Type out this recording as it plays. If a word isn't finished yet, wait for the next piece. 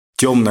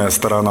Темная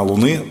сторона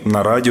Луны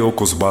на радио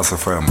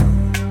Кузбасс-ФМ.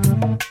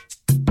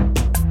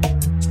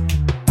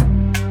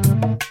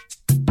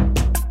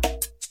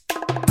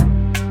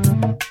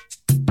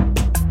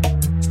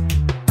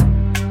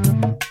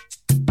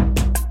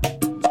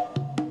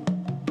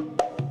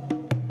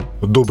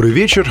 Добрый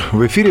вечер.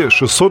 В эфире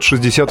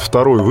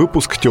 662-й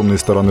выпуск «Темной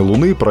стороны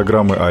Луны»,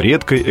 программы о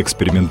редкой,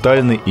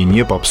 экспериментальной и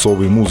не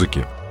попсовой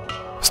музыке.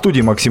 В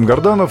студии Максим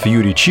Горданов,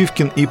 Юрий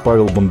Чивкин и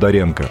Павел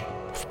Бондаренко.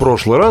 В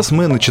прошлый раз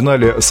мы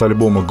начинали с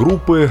альбома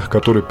группы,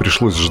 который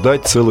пришлось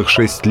ждать целых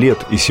 6 лет,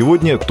 и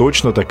сегодня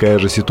точно такая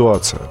же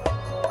ситуация.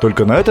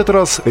 Только на этот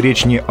раз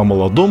речь не о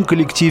молодом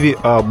коллективе,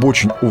 а об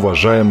очень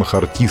уважаемых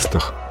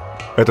артистах.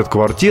 Этот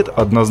квартет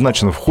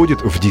однозначно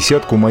входит в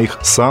десятку моих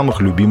самых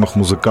любимых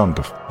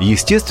музыкантов.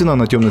 Естественно,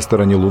 на «Темной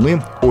стороне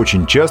Луны»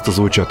 очень часто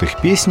звучат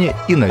их песни,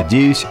 и,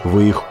 надеюсь,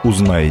 вы их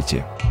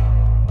узнаете.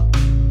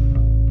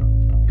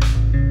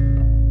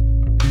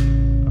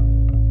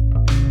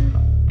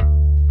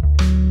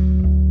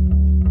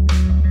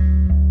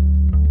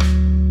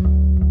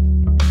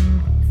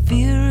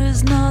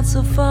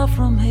 So far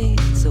from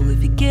hate, so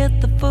if you get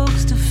the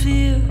folks to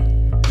fear,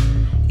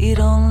 it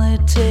only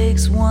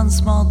takes one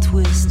small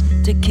twist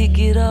to kick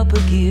it up a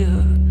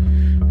gear.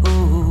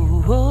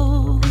 Oh,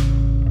 oh.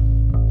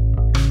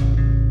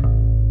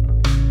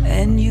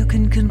 And you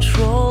can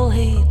control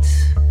hate,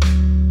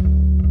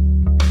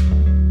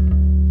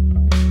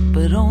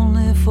 but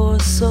only for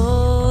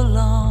so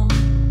long.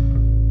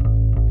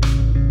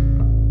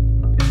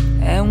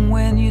 And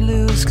when you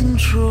lose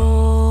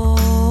control,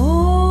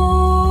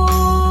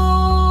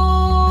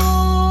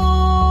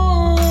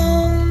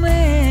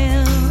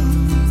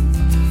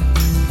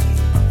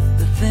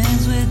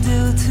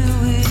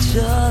 each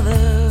other,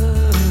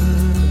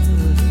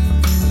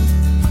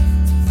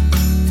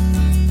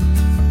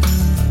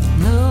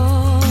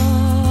 no,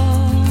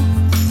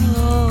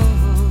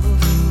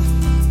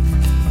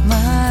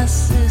 my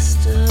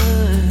sister.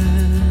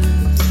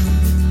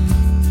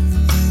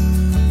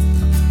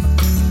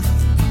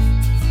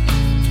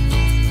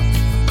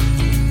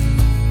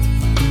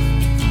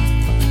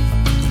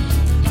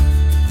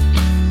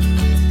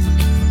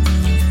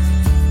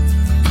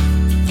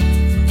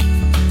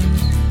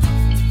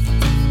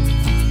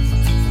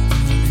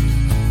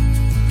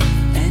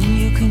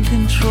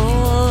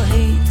 Control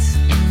hate,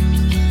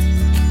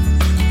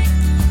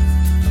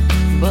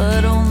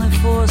 but only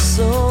for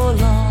so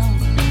long.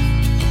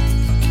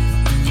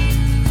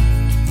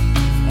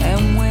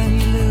 And when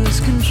you lose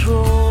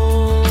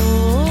control,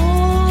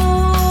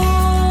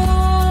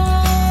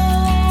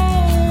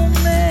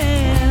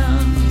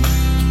 man,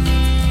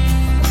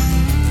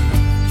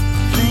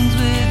 things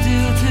we do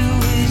to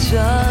each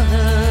other.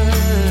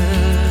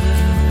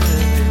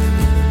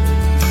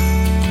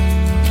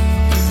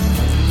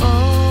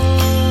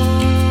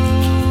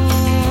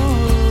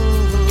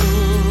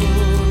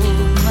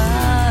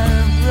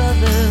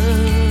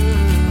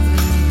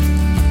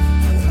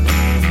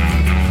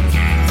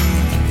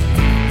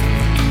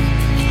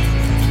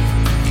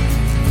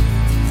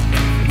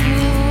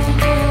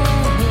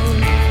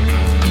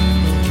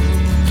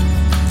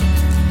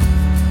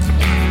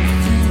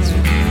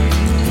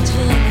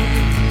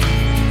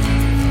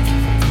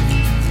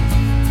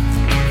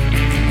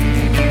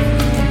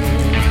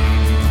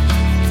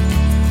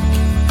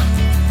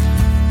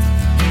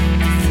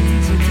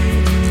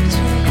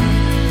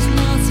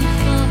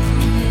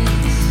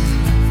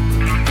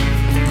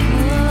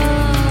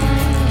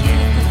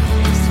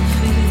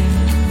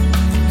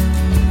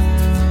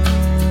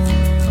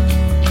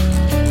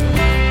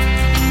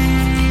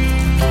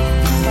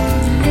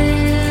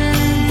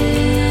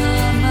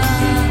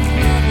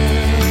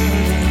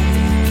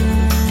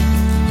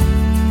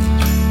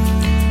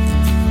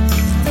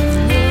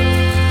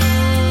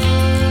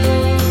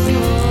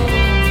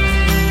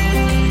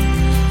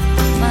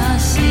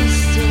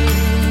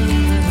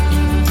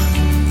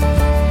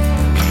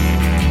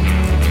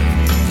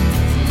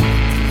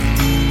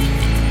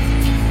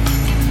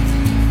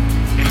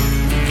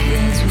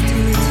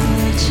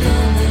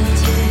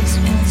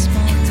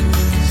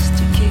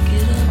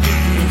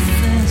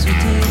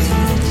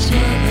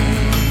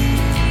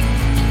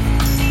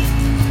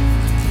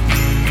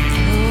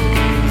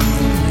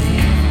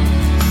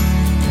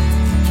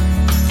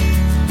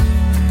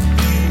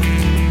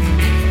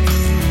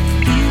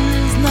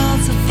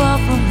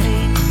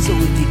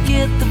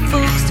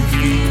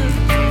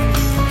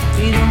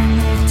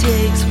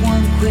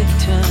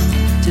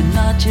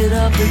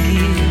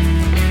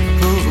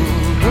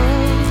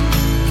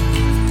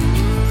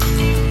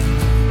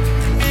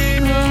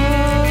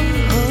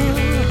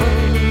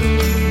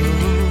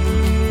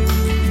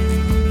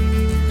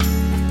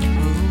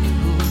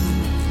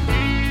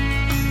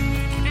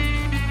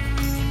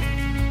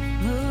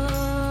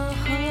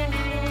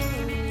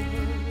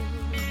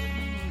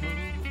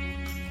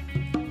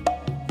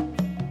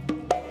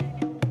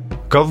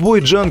 Cowboy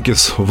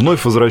Junkies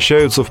вновь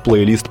возвращаются в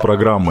плейлист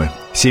программы.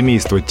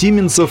 Семейство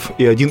Тимминсов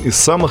и один из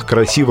самых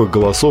красивых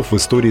голосов в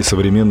истории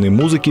современной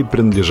музыки,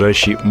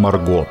 принадлежащий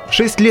Марго.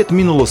 6 лет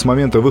минуло с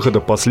момента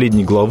выхода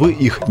последней главы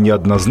их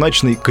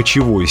неоднозначной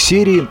кочевой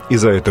серии, и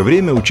за это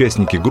время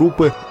участники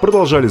группы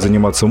продолжали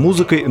заниматься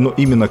музыкой, но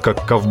именно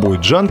как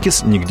Cowboy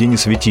Junkies нигде не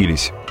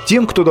светились.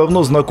 Тем, кто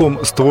давно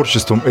знаком с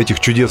творчеством этих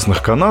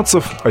чудесных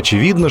канадцев,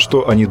 очевидно,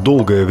 что они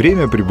долгое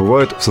время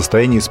пребывают в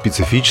состоянии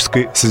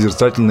специфической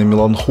созерцательной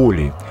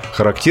меланхолии,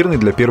 характерной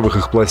для первых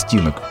их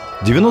пластинок.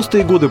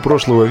 90-е годы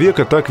прошлого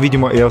века так,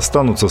 видимо, и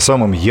останутся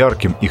самым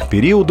ярким их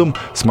периодом,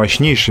 с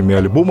мощнейшими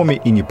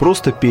альбомами и не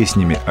просто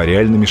песнями, а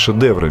реальными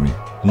шедеврами.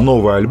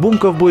 Новый альбом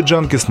Cowboy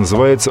Junkies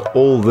называется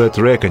All That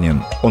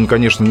Reckoning. Он,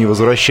 конечно, не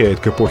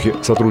возвращает к эпохе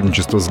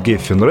сотрудничества с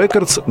Geffen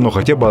Records, но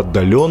хотя бы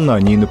отдаленно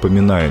о ней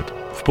напоминает.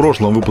 В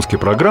прошлом выпуске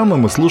программы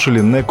мы слушали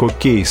Неко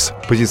Кейс,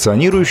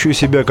 позиционирующую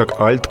себя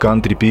как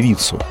альт-кантри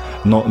певицу.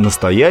 Но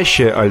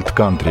настоящая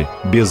альт-кантри,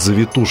 без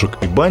завитушек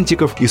и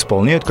бантиков,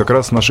 исполняют как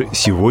раз наши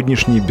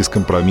сегодняшние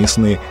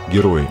бескомпромиссные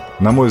герои.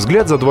 На мой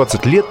взгляд, за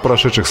 20 лет,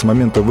 прошедших с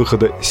момента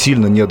выхода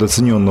сильно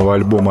недооцененного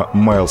альбома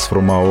Miles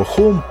From Our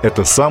Home,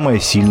 это самая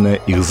сильная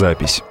их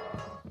запись.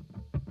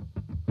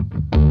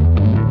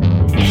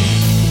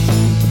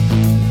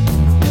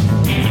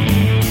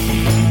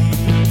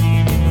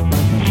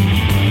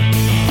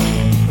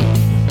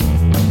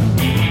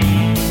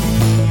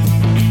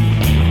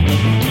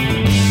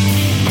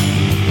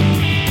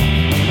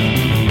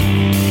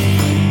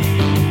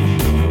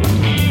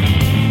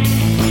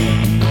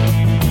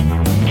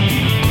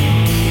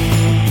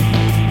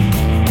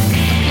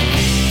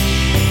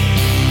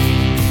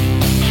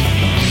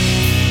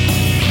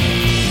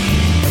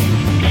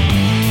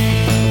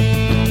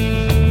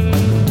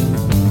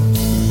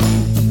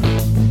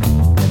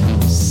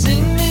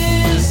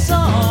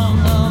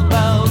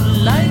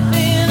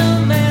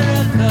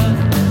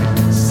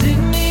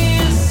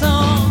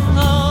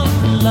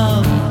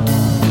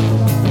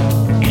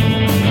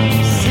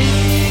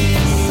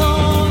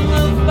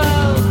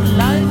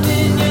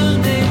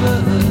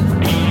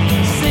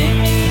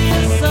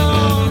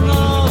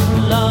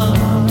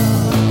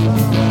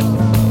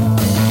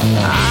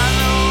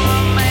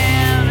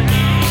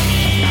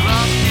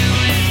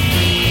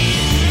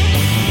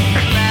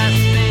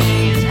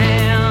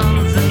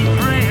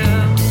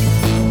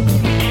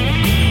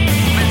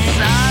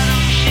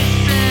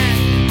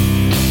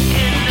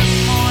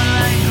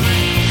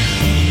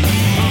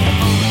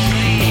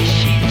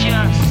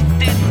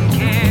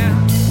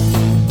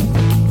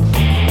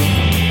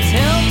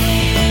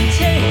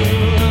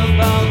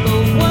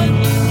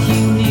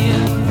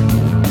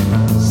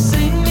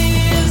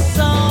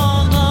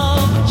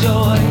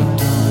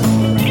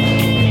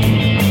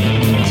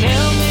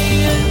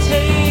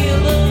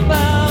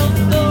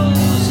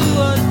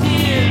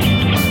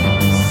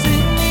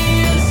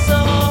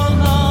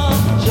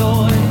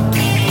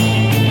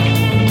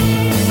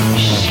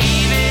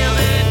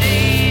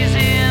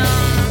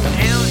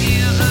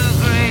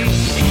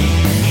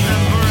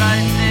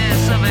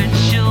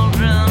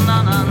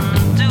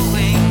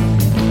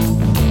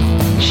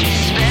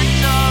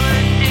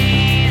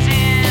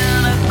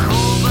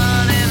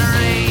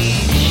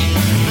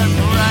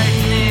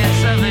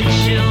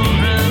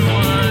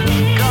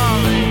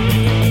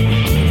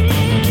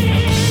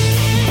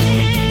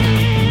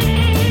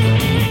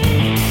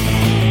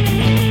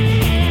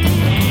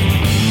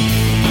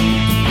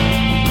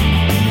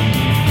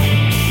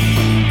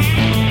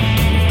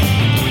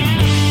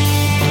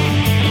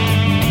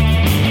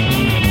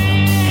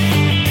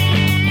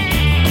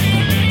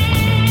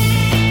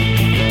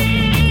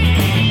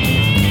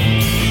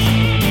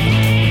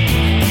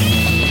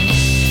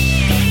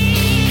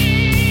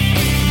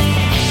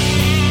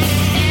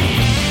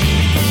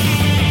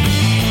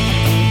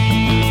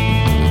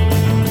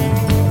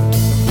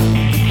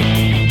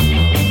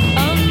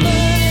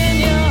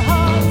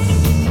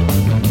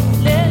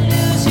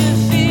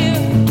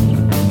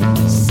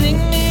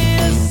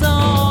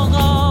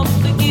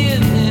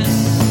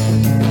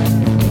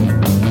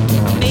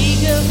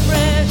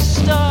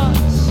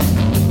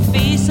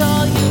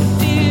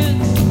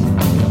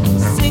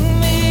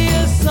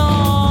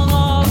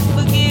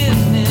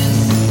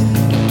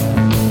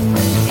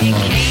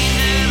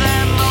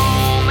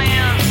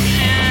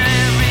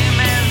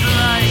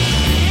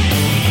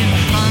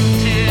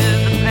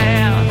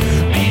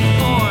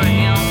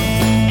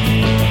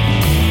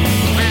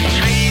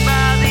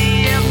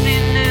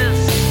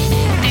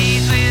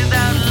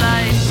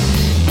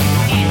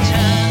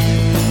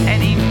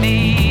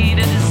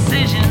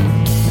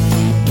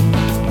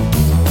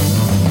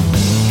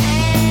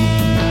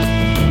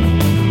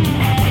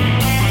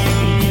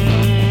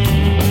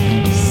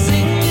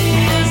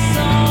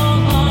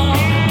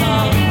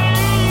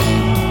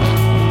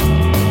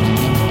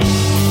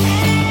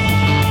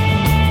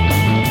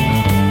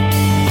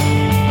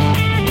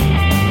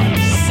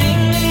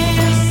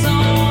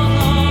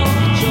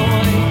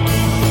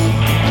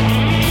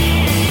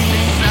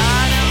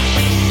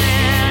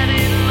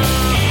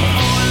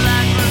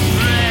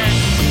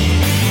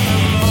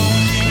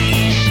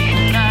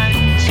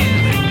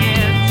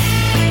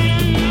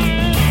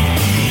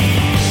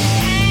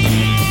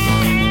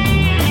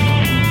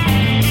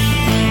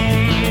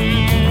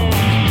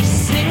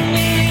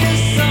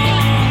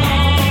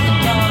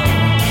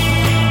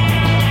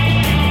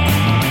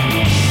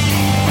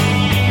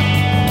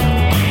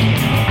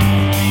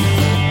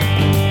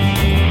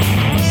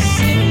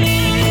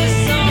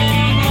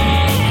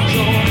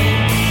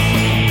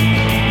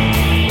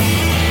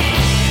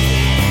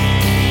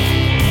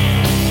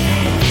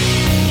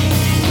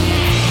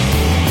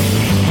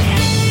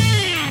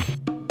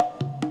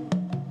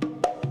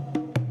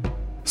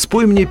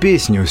 «Спой мне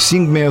песню»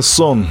 «Sing me a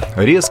song» —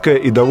 резкая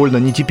и довольно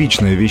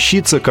нетипичная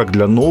вещица как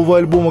для нового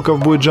альбома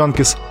Cowboy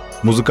Junkies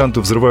 —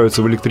 музыканты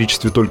взрываются в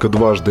электричестве только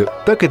дважды,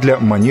 так и для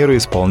манеры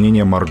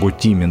исполнения Марго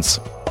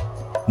Тимминс.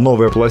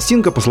 Новая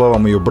пластинка, по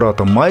словам ее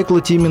брата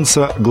Майкла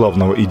Тимминса,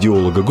 главного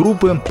идеолога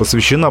группы,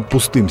 посвящена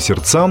пустым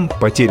сердцам,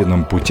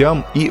 потерянным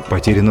путям и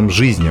потерянным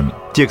жизням.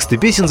 Тексты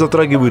песен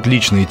затрагивают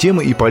личные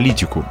темы и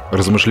политику,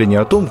 размышления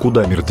о том,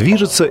 куда мир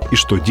движется и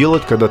что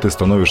делать, когда ты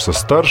становишься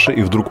старше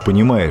и вдруг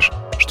понимаешь,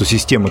 что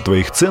система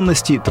твоих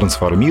ценностей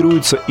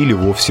трансформируется или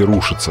вовсе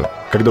рушится,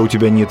 когда у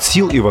тебя нет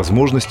сил и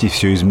возможностей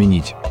все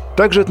изменить.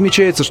 Также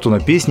отмечается, что на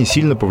песни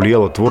сильно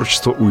повлияло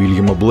творчество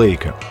Уильяма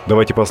Блейка.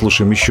 Давайте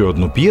послушаем еще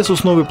одну пьесу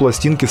с новой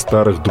пластинки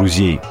 «Старых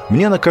друзей».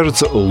 Мне она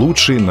кажется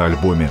лучшей на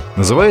альбоме.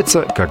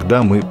 Называется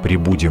 «Когда мы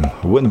прибудем»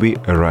 – «When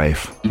we arrive».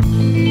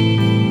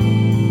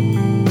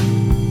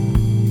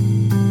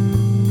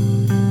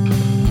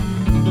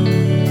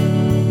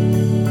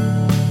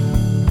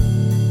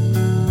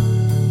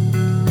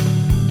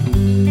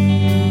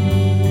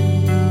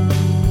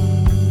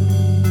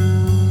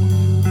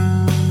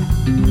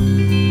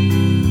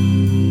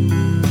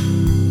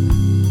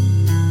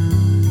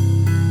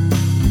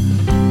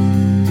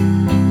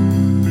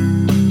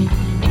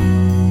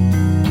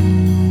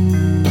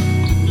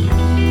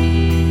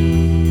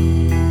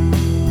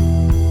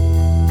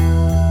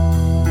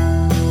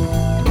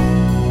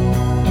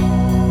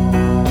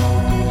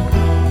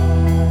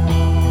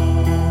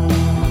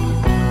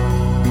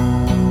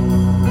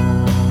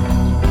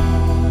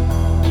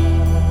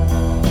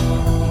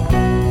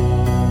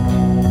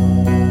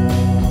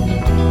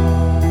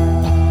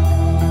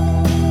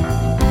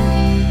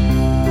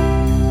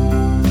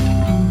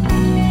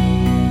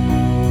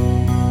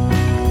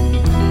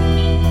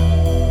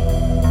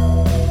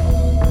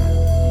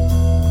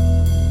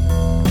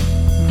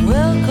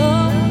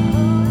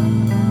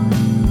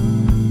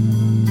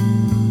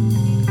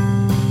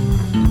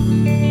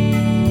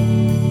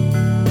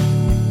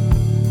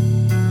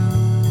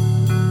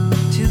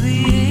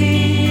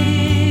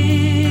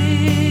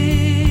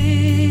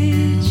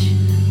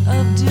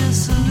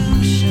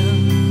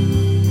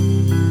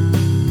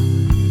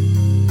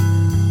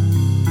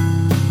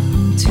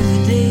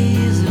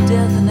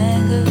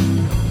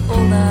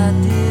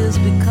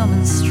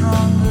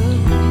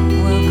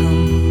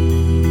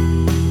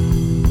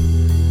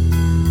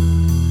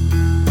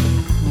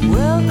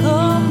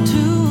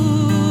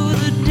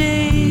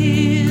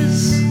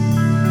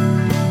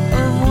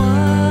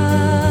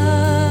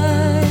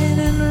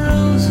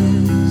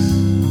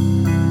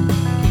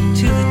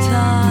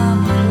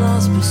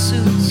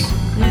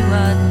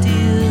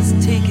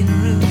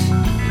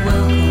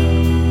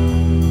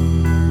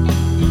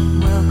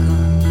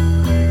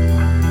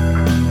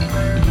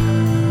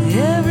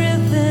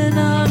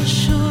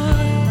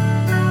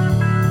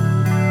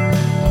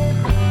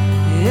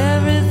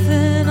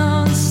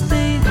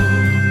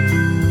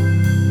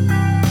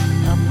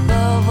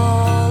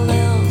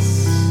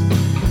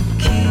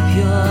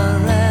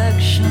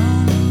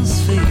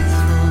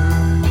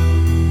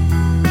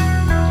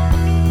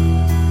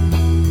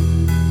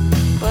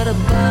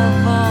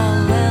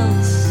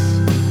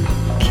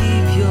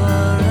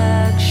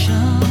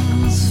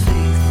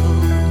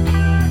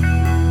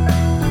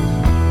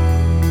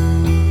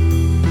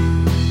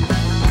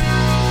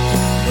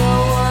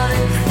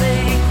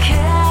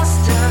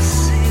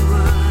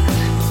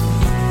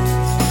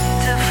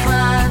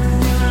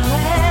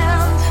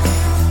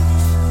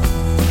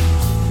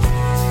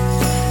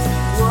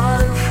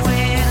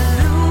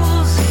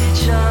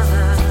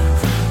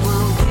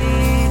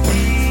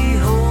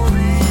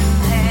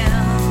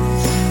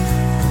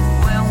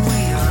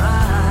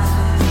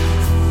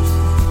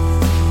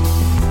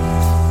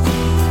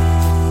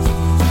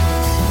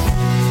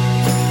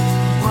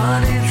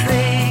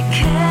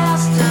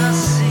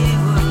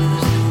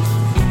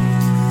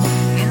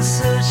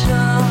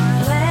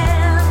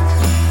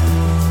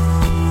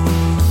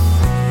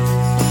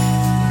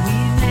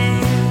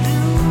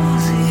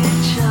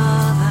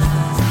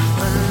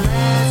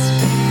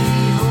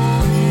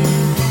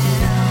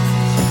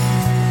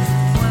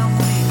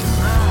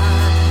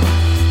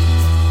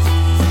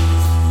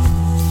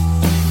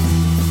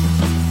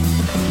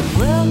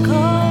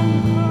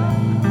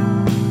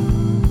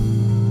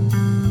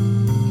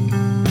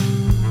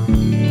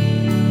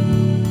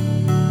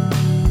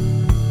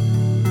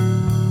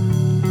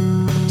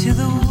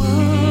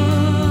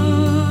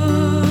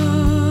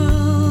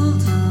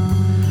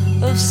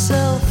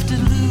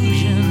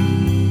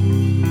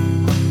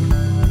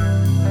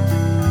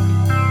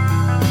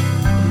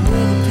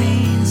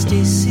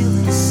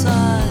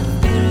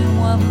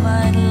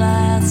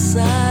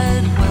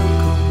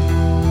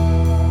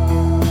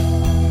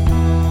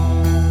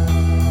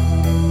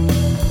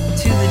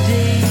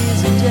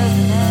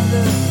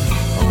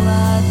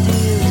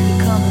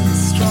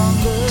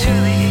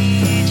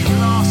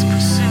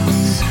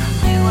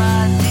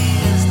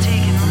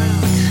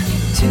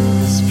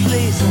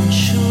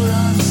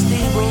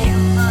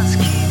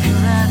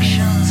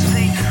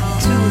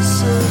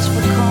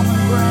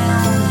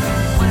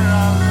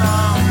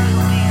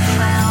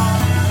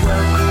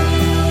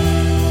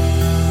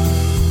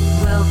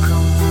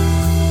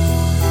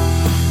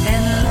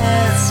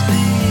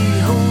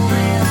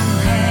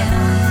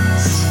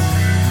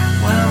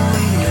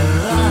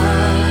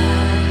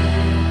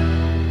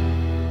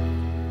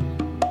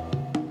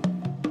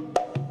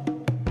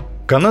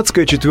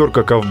 Канадская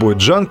четверка Cowboy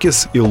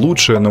Junkies и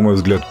лучшая, на мой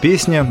взгляд,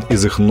 песня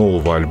из их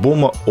нового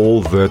альбома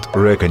All That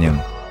Reckoning.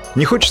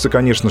 Не хочется,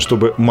 конечно,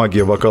 чтобы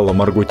магия вокала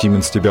Марго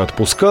Тимминс тебя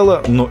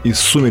отпускала, но из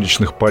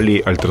сумеречных полей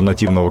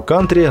альтернативного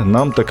кантри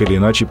нам так или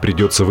иначе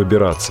придется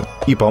выбираться.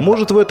 И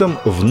поможет в этом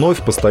вновь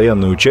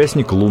постоянный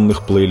участник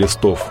лунных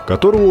плейлистов,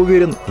 которого,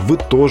 уверен, вы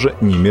тоже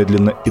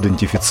немедленно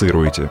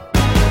идентифицируете.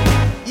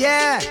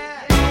 Yeah,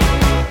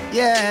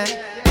 yeah,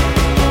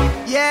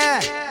 yeah,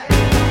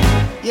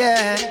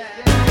 yeah.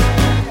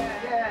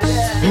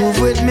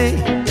 Move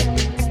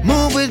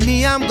with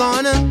me, I'm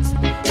gonna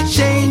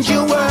change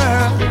your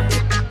world.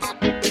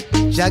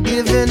 Jah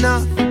giving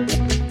up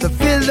to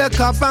fill the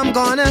cup, I'm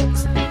gonna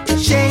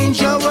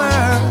change your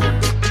world.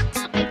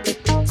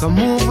 Come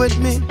move with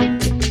me,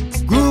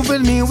 groove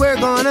with me, we're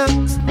gonna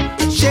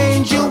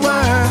change your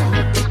world.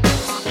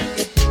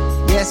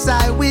 Yes,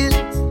 I will,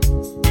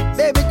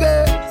 baby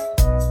girl,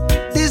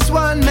 this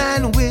one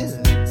man will.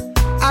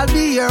 I'll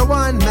be your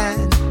one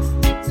man.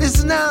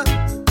 Listen up,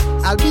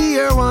 I'll be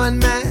your one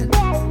man.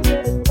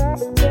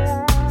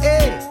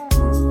 Hey,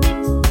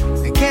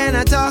 can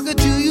I talk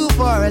to you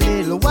for a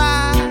little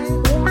while?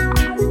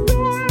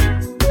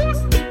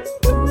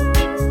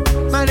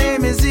 My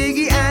name is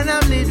Ziggy and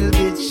I'm a little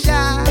bit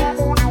shy.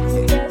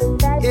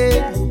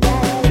 Yeah.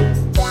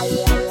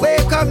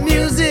 Wake up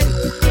music,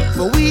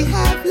 but we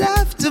have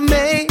love to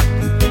make.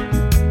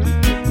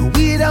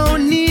 We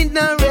don't need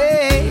no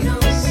race,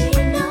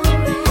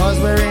 cause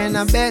we're in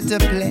a better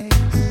place.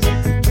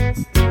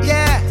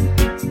 Yeah.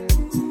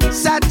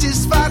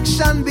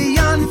 Satisfaction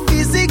beyond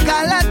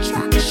physical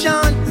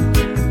attraction.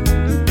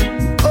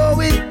 Oh,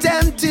 it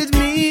tempted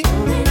me,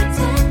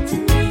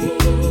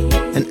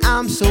 and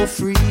I'm so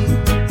free.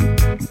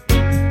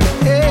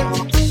 Hey,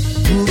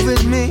 move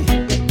with me,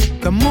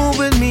 come move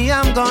with me,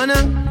 I'm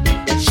gonna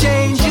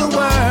change your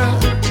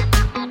world.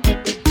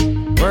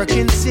 Work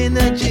in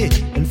synergy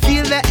and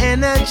feel the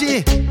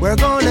energy, we're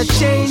gonna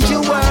change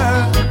your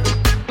world.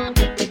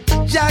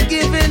 Jah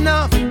giving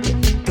up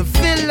to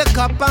fill the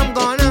cup, I'm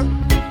gonna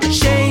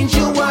change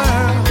your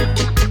world.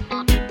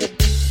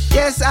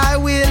 Yes, I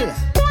will,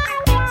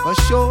 for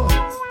sure.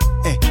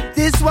 Hey,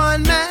 this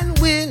one man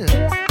will.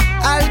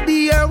 I'll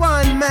be your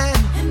one man.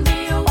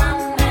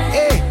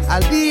 Hey,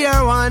 I'll be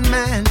your one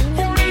man.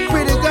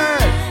 Pretty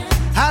girl,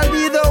 I'll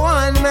be the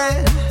one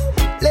man.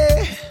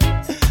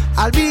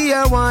 I'll be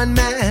your one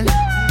man.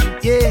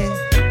 Yeah.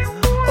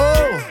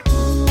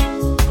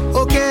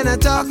 Oh, can I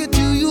talk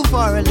to you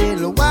for a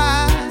little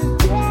while?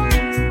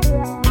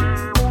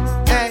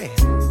 Hey,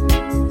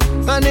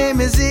 my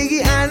name is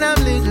Ziggy and I'm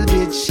a little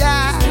bit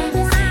shy.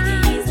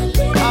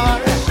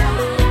 Alright.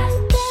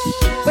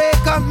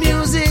 Wake up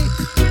music,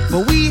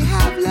 but we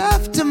have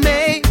love to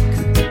make.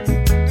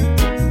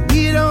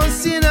 We don't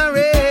see no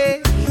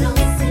race,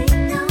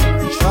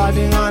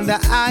 trotting on the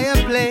higher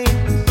plane.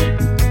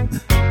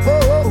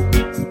 Whoa,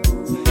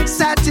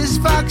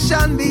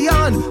 satisfaction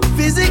beyond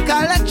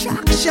physical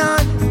attraction.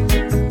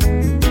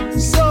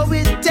 So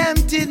it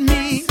tempted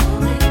me,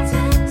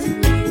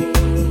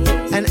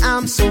 and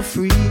I'm so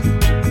free.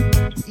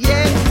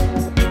 Yeah,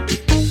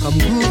 come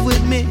groove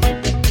with me,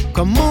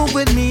 come move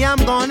with me,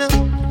 I'm gonna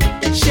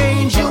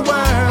change your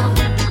world.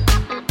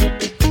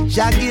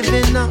 Jah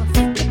giving up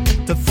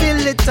to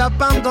fill it up,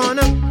 I'm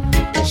gonna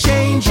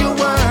change your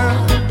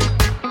world.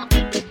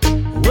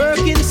 Work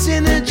in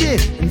synergy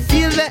and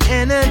feel the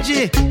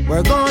energy,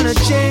 we're gonna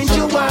change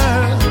your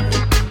world.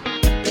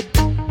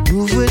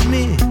 Move with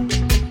me,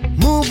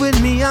 move with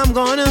me, I'm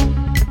gonna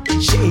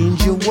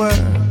change your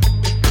world.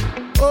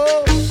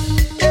 Oh,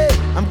 hey,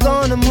 I'm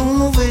gonna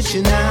move with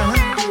you now.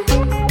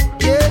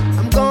 Yeah,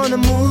 I'm gonna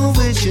move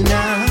with you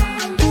now.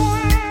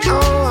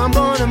 Oh, I'm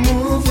gonna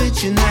move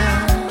with you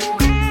now.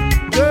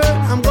 Girl,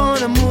 I'm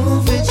gonna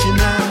move with you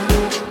now.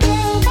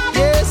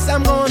 Yes,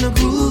 I'm gonna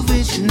groove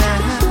with you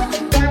now.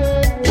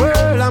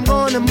 World, I'm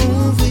gonna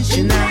move with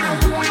you now.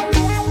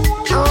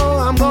 Oh,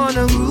 I'm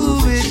gonna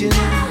groove with you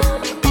now.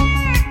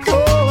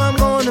 Oh, I'm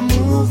gonna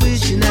move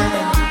with you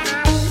now.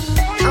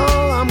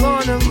 Oh, I'm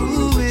gonna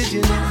groove with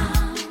you now.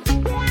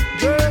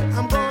 Girl,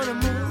 I'm gonna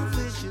move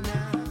with you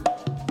now.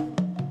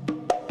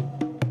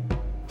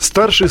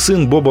 Старший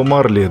сын Боба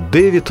Марли,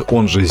 Дэвид,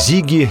 он же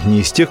Зигги,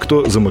 не из тех,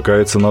 кто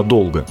замыкается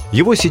надолго.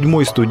 Его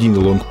 7-й студийный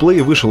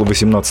лонгплей вышел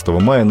 18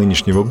 мая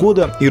нынешнего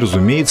года, и,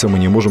 разумеется, мы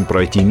не можем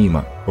пройти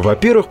мимо.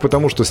 Во-первых,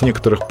 потому что с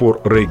некоторых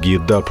пор регги и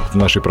даб в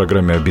нашей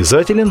программе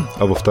обязателен,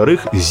 а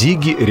во-вторых,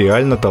 Зигги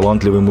реально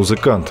талантливый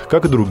музыкант,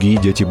 как и другие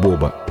дети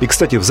Боба. И,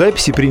 кстати, в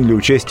записи приняли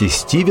участие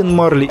Стивен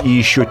Марли и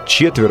еще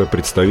 4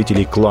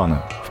 представителей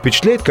клана.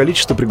 Впечатляет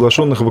количество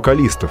приглашенных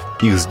вокалистов.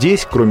 Их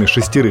здесь, кроме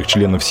 6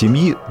 членов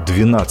семьи,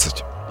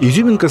 12.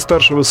 Изюминка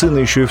старшего сына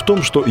еще и в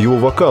том, что его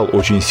вокал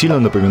очень сильно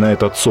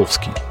напоминает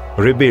отцовский.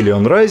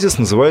 Rebellion Rises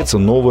называется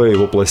новая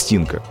его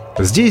пластинка.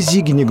 Здесь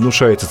Зигги не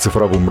гнушается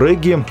цифровым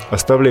регги,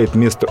 оставляет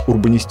место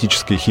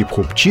урбанистической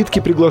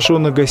хип-хоп-читке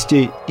приглашенных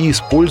гостей и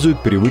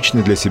использует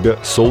привычный для себя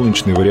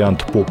солнечный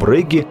вариант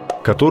поп-регги,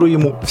 который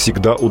ему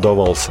всегда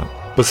удавался.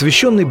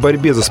 Посвященный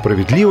борьбе за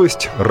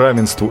справедливость,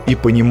 равенству и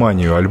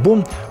пониманию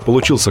альбом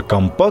получился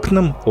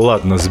компактным,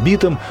 ладно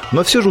сбитым,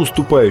 но все же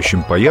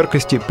уступающим по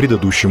яркости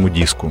предыдущему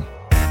диску.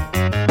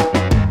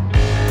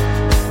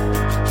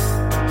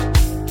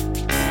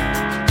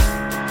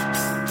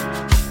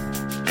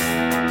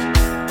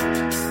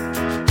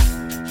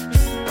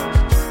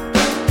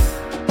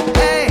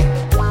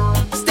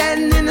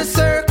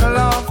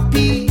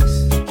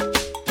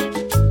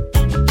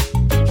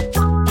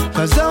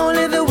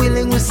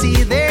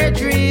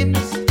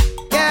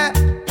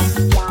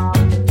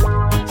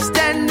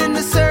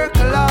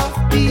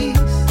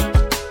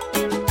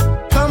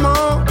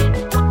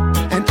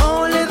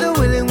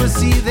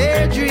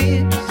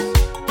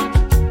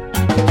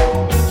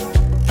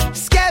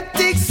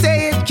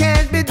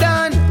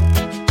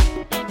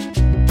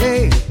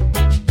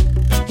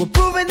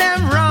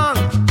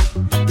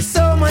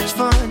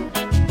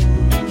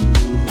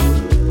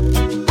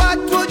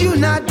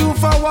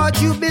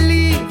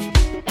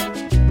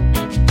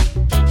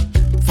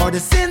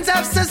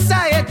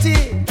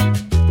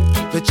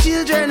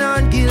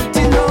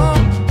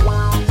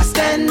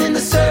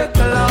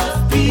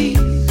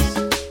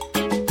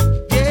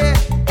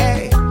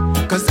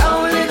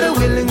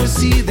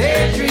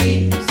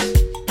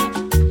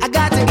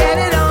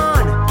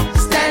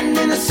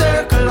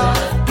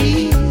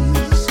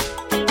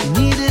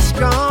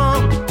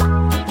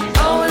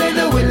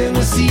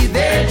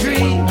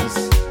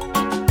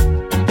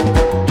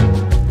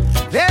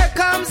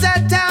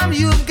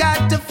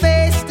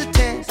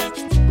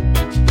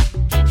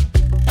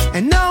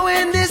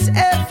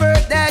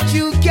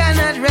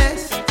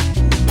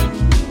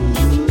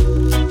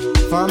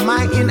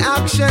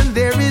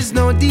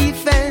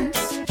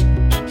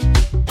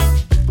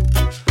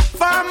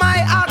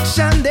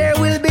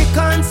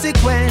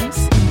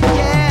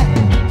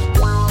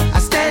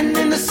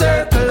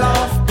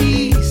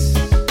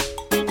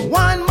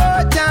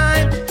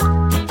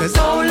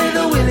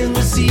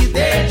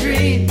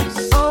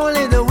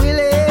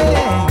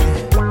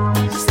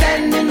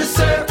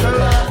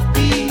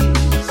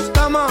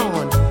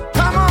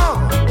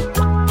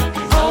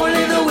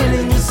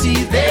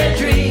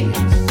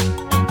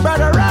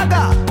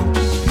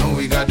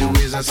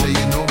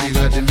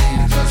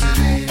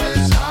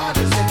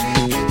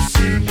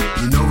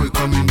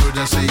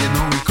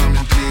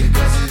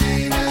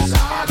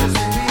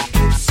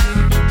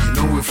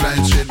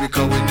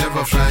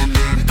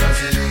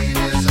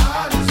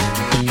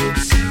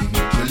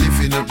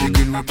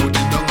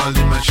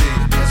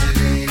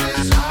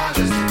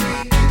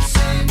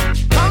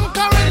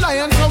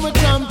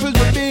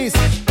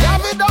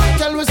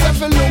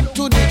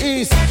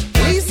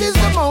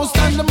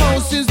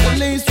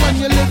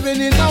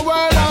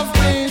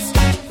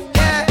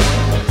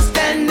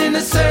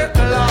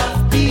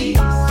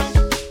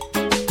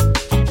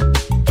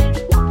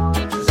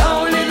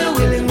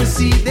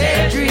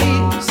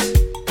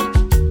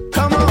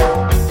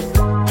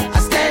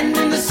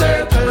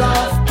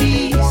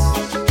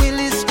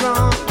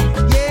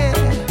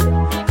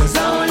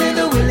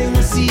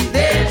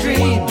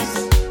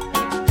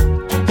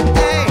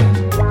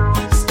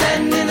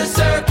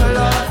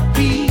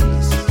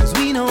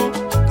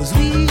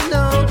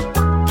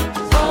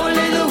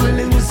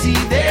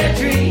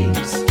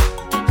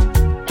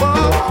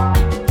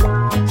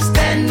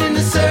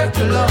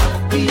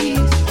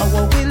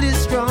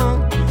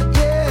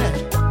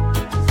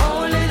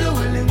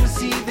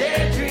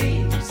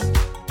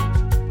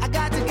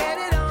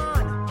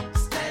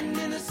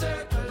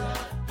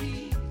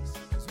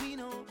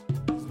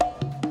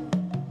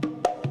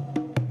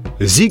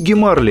 Зигги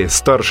Марли,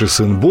 старший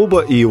сын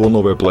Боба, и его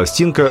новая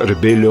пластинка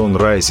 «Rebellion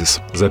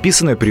Rises»,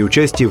 записанная при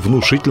участии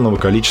внушительного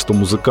количества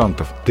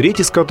музыкантов, треть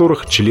из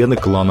которых — члены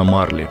клана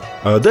Марли.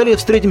 А далее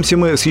встретимся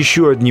мы с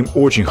еще одним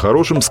очень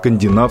хорошим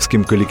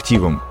скандинавским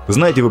коллективом.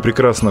 Знаете вы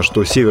прекрасно,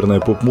 что северная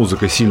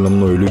поп-музыка сильно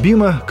мною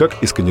любима,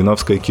 как и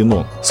скандинавское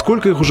кино.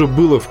 Сколько их уже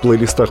было в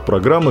плейлистах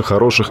программы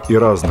хороших и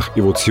разных,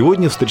 и вот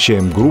сегодня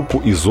встречаем группу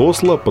из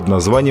Осло под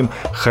названием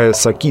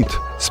Highasakite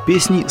с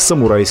песней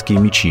 «Самурайские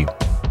мечи».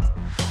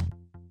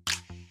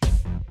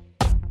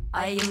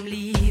 I am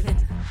leaving,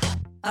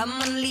 I'm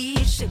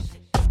unleashing,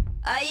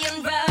 I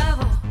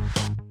unravel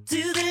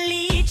to the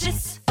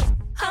leeches.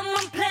 I'm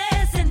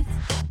unpleasant,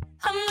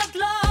 I'm not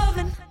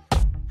loving,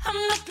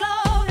 I'm not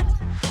loving,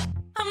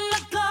 I'm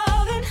not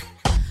loving.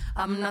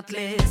 I'm not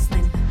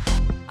listening,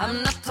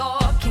 I'm not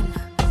talking,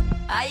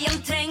 I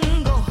am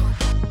tango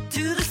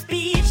to the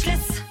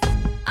speechless.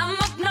 I'm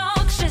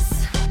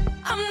obnoxious,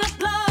 I'm not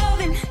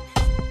loving,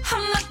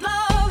 I'm not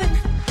loving,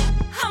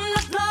 I'm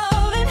not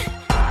loving.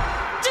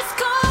 Just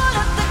call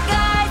up the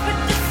guy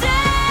with the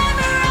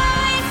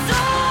samurai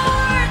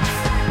swords.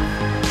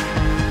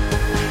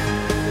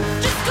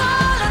 Just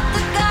call up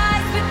the guy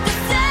with the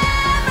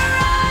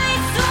samurai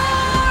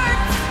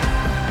swords.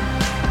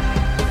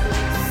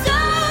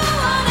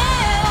 Someone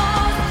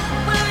else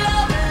will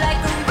love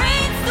like a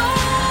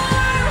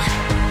rainstorm.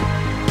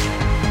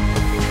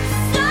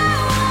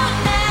 Someone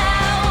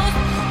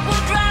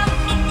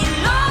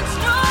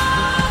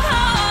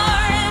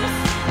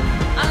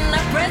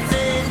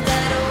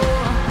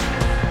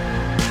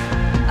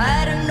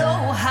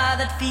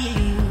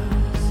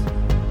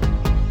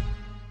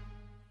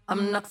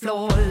I'm not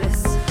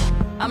flawless,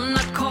 I'm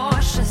not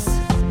cautious.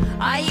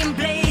 I am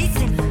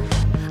blazing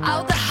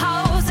out the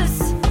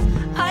houses.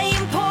 I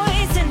am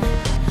poison.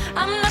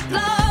 I'm not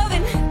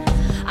loving,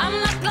 I'm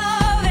not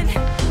loving,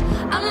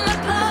 I'm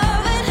not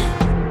loving.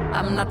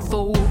 I'm not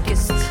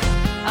focused,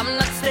 I'm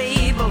not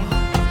stable.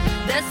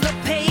 There's no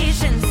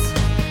patience,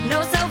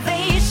 no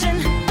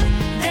salvation.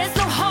 There's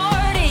no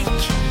heartache.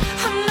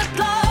 I'm not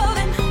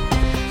loving,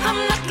 I'm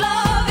not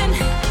loving,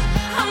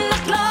 I'm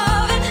not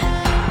loving.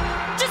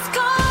 Just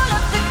call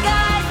up the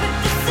guys with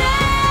the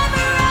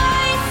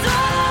samurai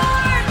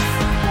swords.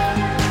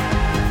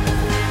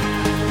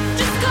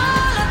 Just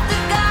call up the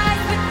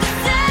guys with the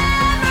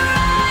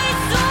samurai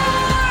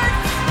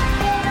swords.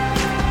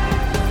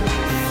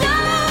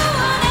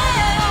 Someone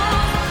else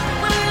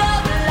will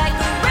love like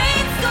a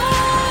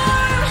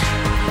rainstorm.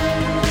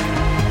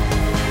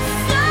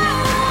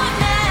 Someone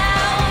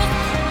else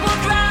will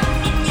drown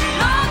in your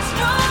long,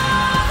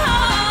 strong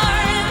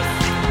arms.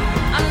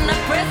 I'm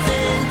not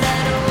present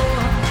at all.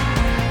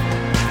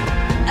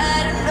 I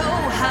don't know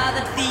how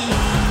that feels. I don't know how that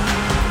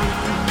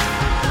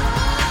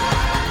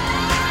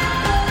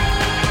Just call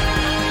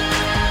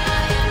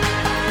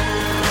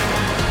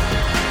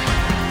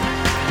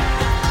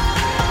up the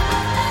guys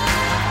with the samurai swords.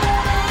 Just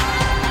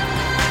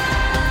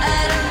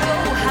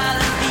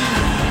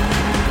call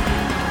up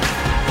the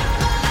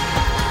guys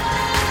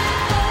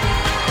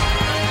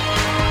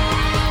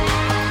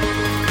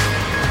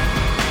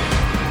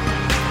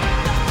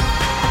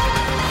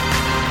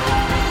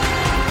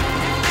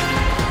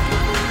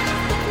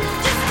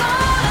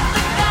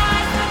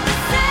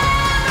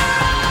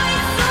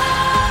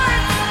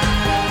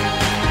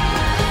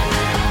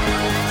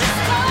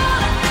with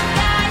the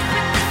samurai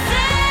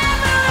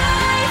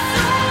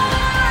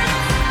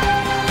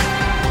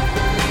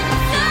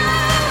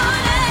swords. Someone else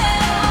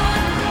will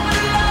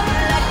love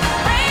like a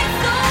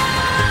rainstorm.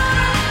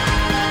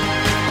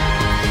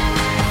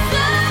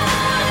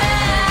 Someone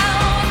else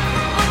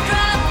will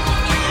drown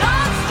in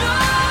long,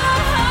 strong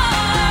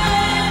arms.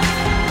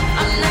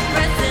 I'm not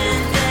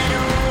present at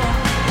all.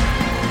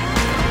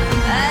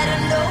 I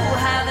don't know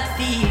how that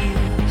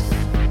feels.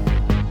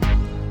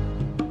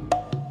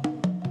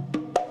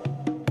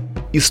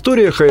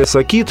 История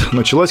Highasakite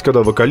началась,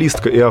 когда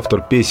вокалистка и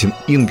автор песен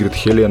Ингрид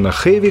Хелена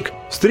Хейвик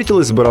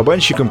встретилась с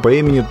барабанщиком по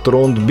имени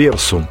Тронд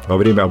Берсу во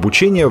время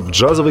обучения в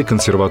джазовой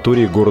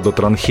консерватории города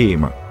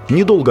Транхейма.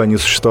 Недолго они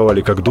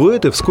существовали как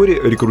дуэт и вскоре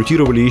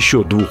рекрутировали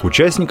еще 2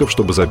 участников,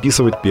 чтобы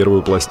записывать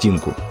первую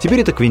пластинку.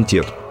 Теперь это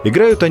квинтет.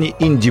 Играют они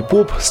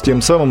инди-поп с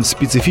тем самым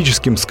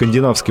специфическим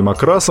скандинавским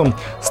окрасом,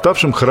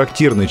 ставшим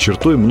характерной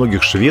чертой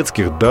многих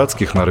шведских,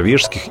 датских,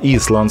 норвежских и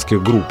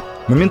исландских групп.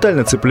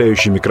 Моментально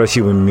цепляющими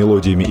красивыми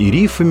мелодиями и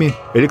рифами,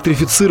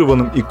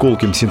 электрифицированным и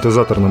колким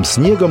синтезаторным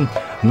снегом,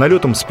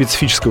 налетом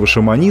специфического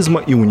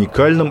шаманизма и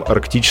уникальным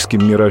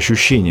арктическим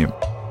мироощущением.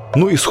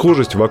 Ну и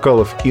схожесть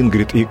вокалов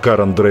Ингрид и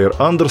Карен Дрейер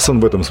Андерсон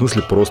в этом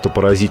смысле просто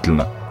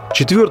поразительна.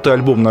 4-й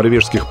альбом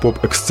норвежских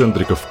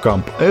поп-эксцентриков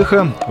Camp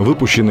Echo,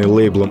 выпущенный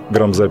лейблом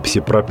грамзаписи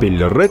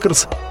Propeller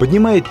Records,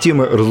 поднимает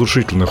темы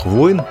разрушительных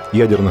войн,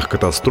 ядерных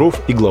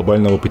катастроф и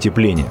глобального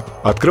потепления.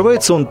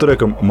 Открывается он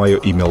треком «Мое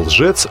имя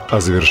лжец», а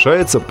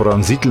завершается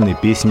пронзительной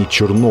песней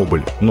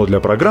 «Чернобыль». Но для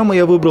программы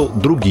я выбрал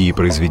другие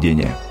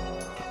произведения.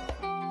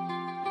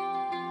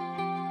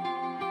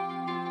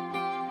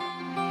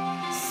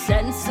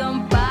 Send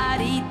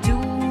somebody to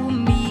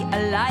me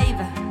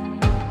alive.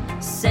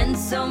 Send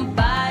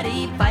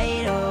somebody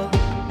vital.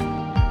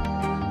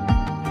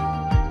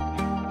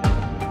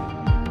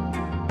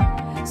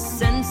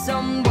 Send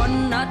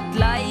someone not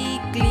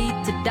likely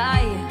to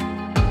die.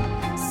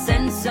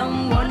 Send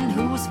someone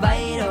who's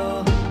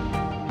vital.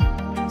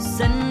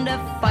 Send a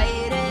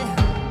fighter.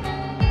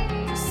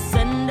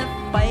 Send a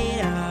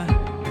fighter.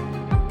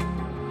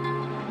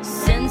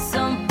 Send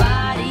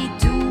somebody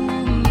to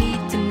me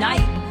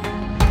tonight.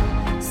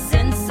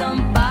 Send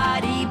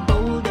somebody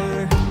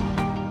bolder.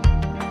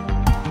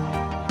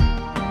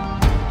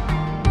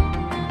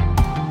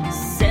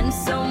 Send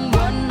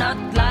someone not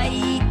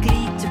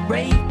likely to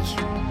break.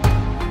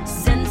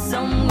 Send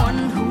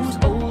someone who's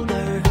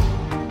older.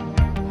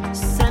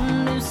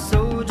 Send a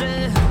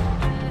soldier.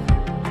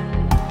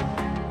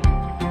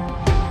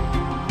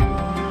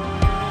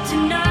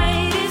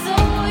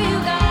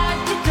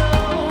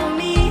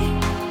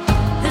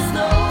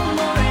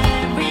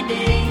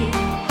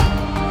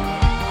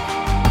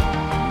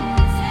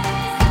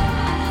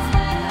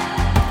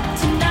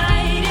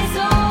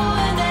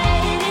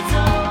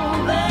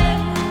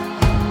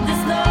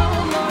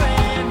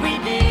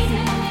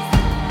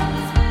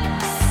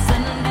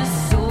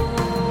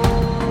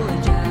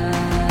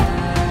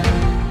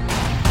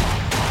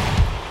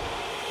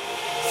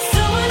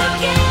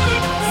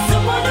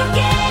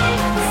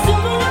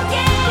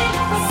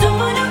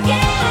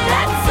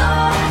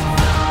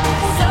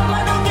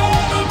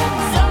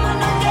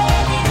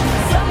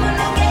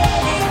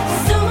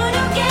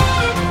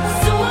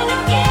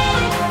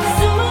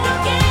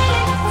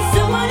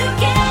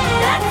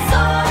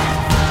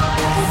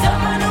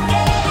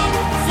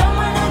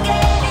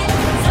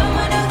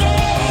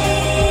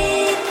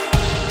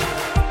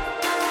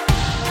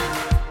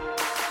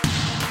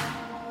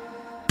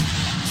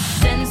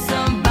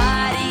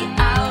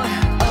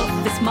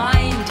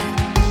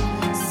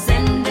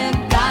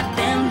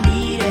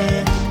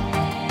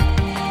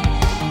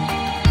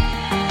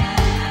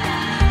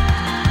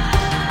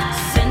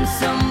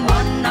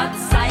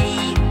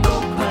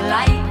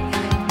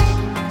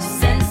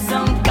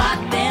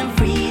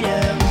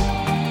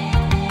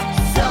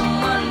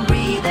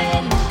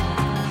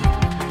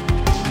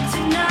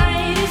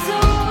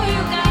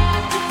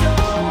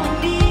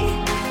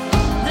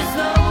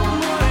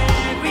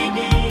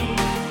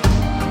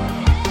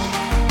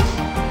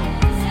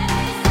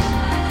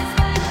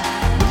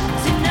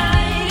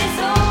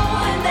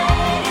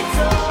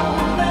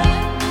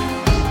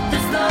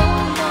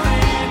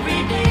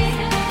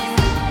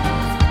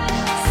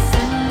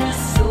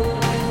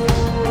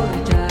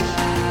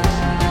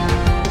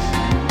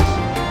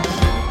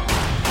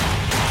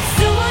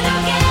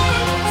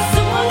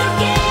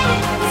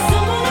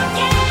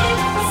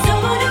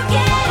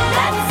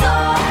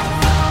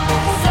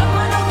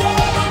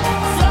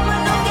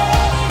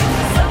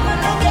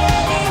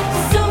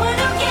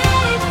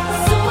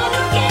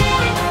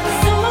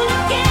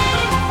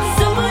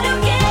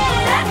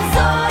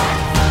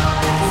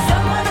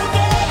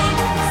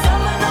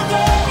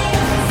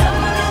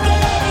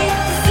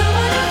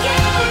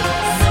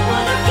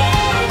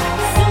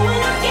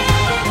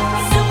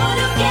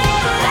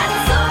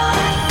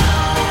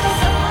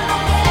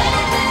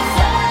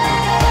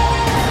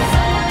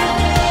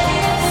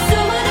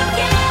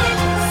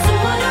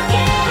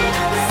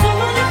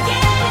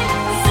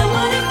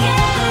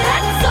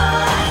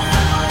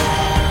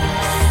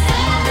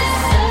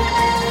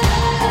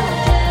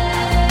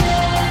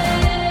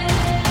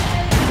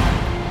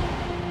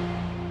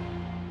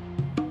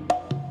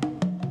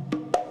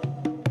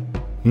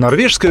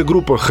 Норвежская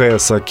группа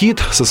Highasakite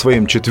со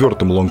своим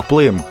 4-м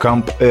лонгплеем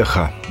 «Camp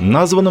Echo»,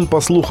 названным,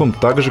 по слухам,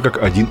 так же,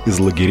 как один из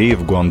лагерей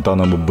в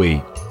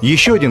Гуантанамо-Бэй.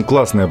 Еще один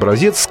классный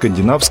образец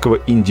скандинавского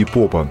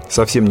инди-попа,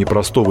 совсем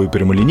непростого и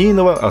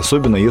прямолинейного,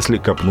 особенно если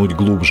копнуть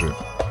глубже.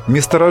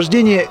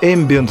 Месторождение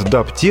Ambient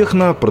Dub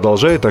Techno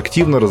продолжает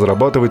активно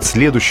разрабатывать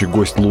следующий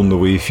гость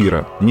лунного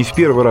эфира. Не в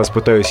первый раз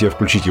пытаюсь я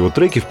включить его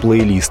треки в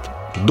плейлист.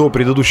 До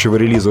предыдущего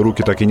релиза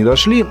руки так и не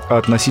дошли, а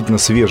относительно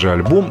свежий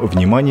альбом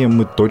вниманием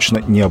мы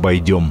точно не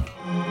обойдем.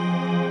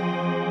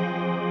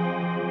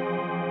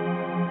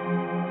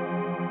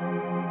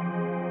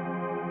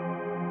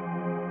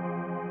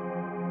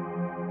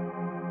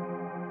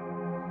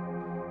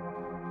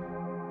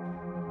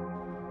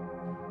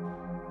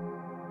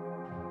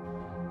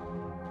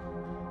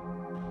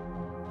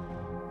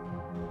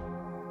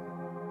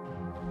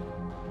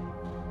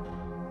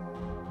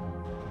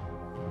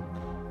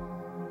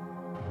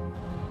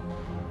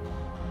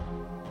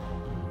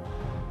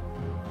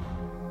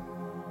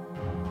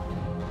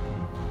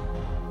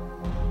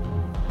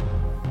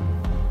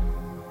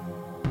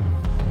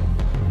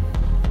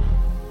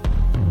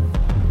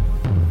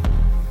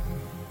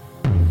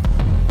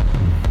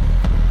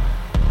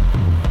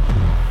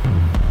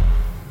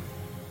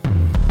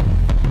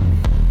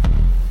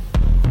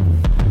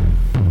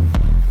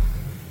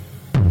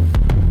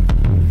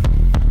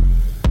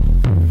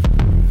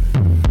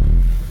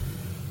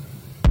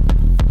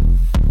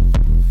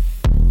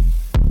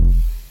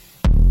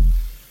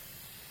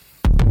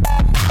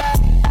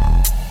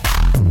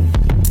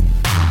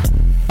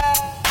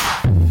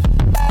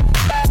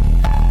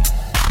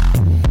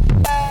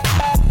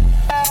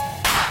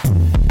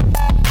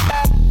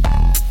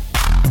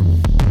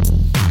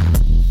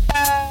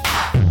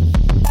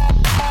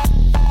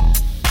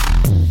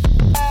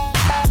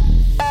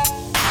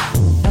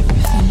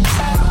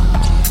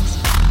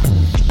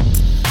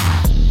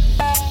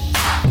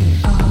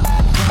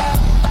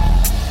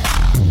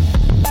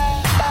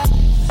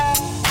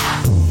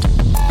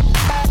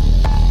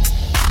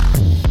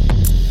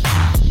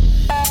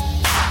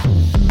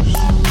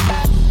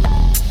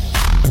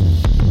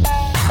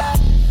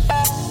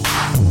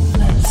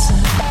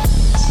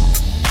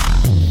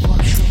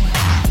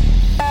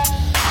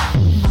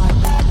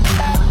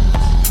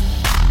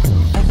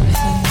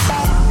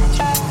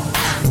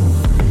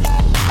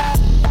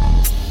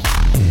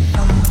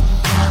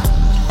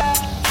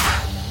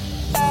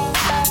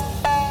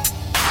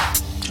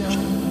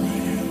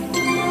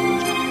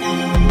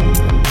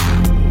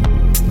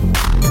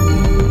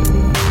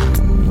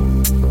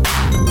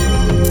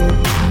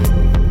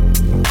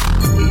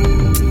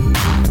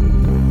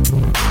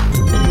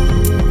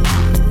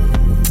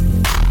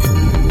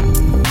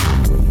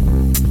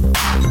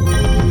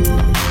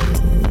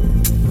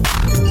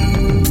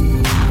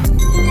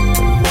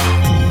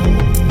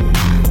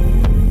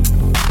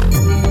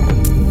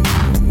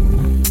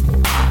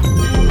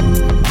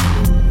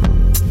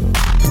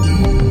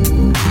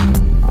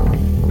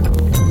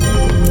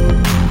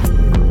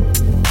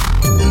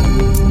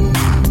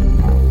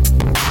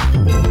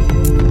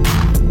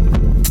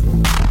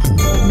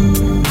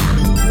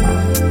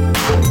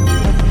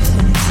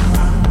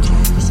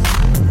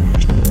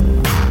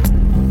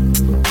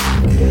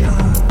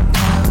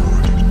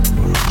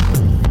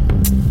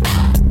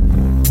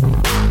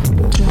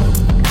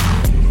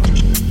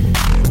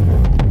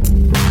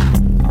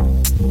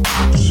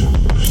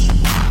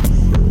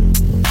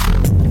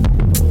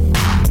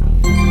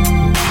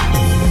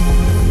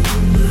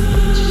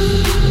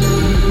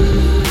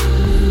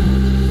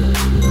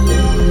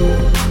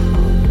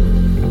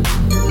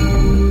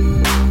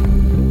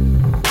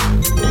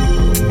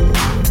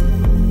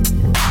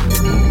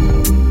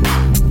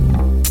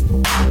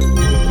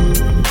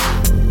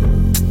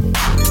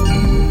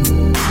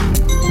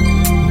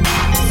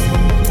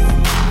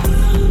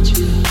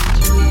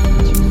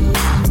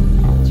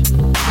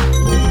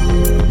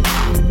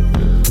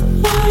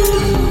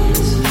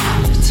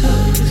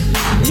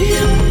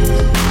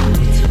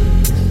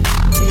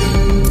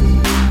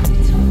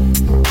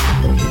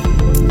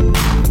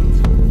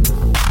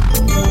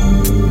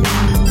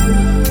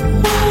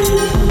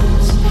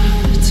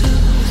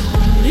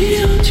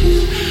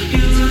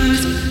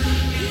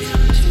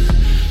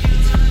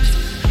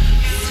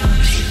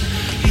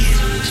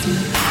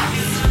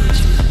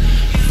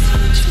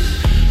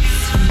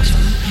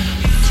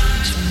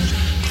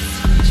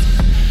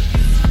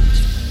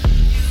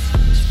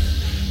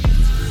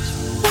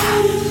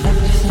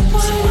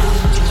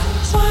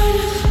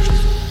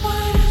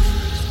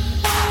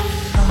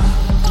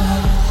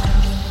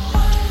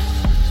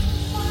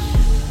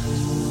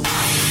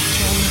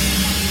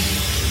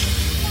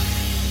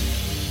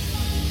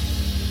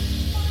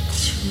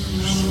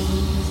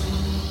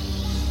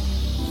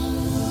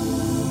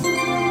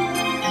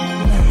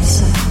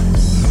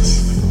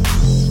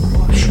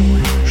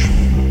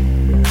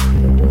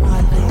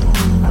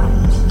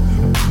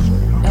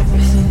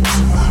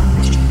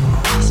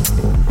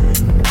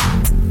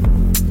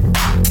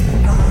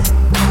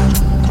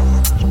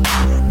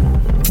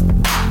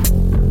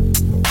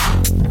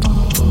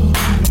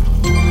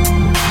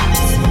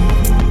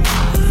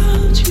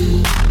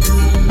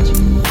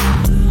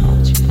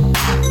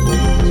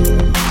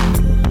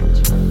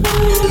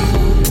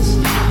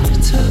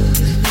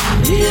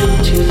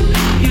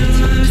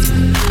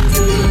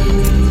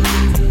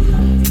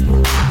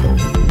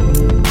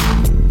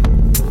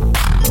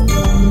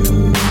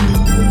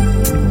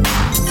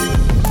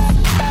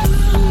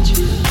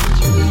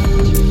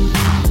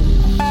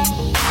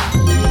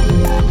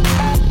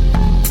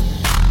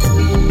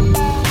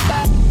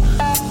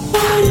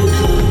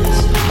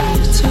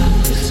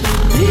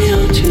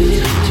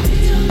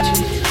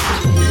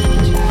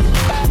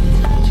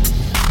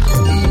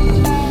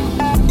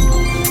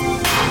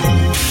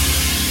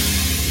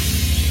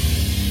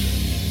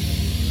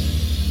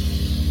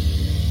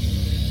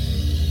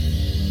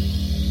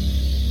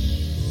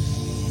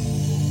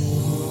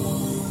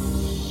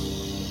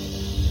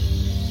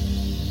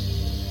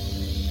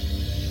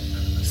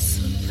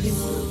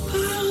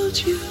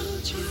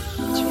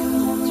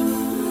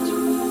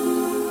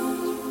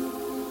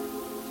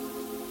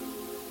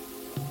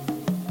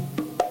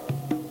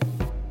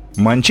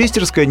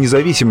 Манчестерская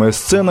независимая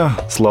сцена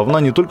славна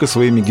не только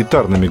своими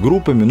гитарными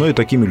группами, но и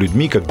такими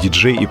людьми, как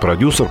диджей и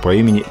продюсер по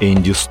имени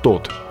Энди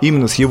Стот.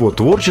 Именно с его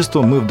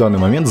творчеством мы в данный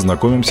момент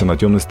знакомимся на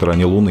темной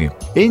стороне Луны.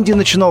 Энди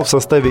начинал в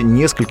составе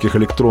нескольких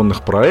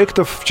электронных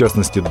проектов, в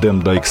частности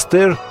Damn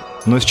Dykester,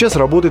 но сейчас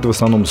работает в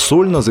основном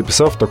сольно,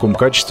 записав в таком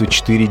качестве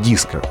 4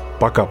 диска.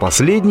 Пока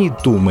последний,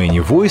 Too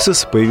Many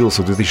Voices,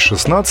 появился в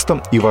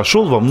 2016 и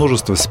вошел во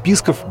множество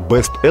списков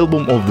Best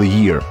Album of the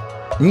Year.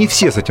 Не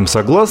все с этим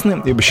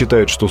согласны, ибо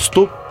считают, что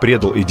Stott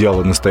предал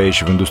идеалы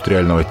настоящего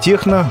индустриального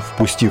техно,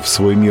 впустив в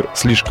свой мир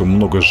слишком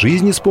много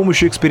жизни с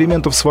помощью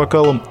экспериментов с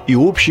вокалом и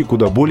общей,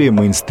 куда более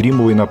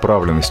мейнстримовой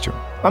направленностью.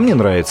 А мне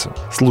нравится.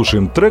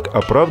 Слушаем трек,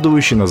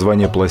 оправдывающий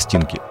название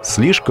пластинки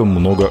 «Слишком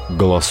много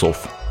голосов».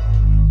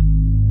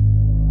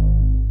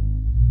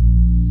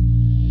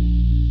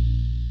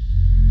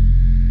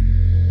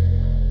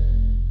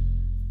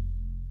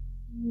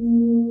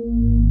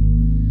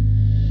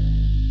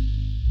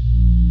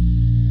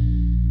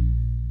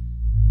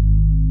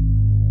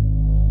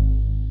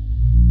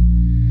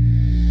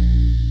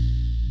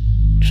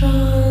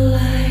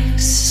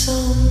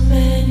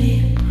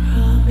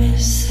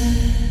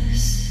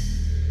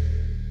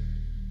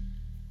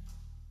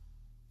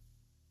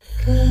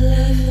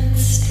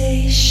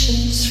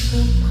 Stations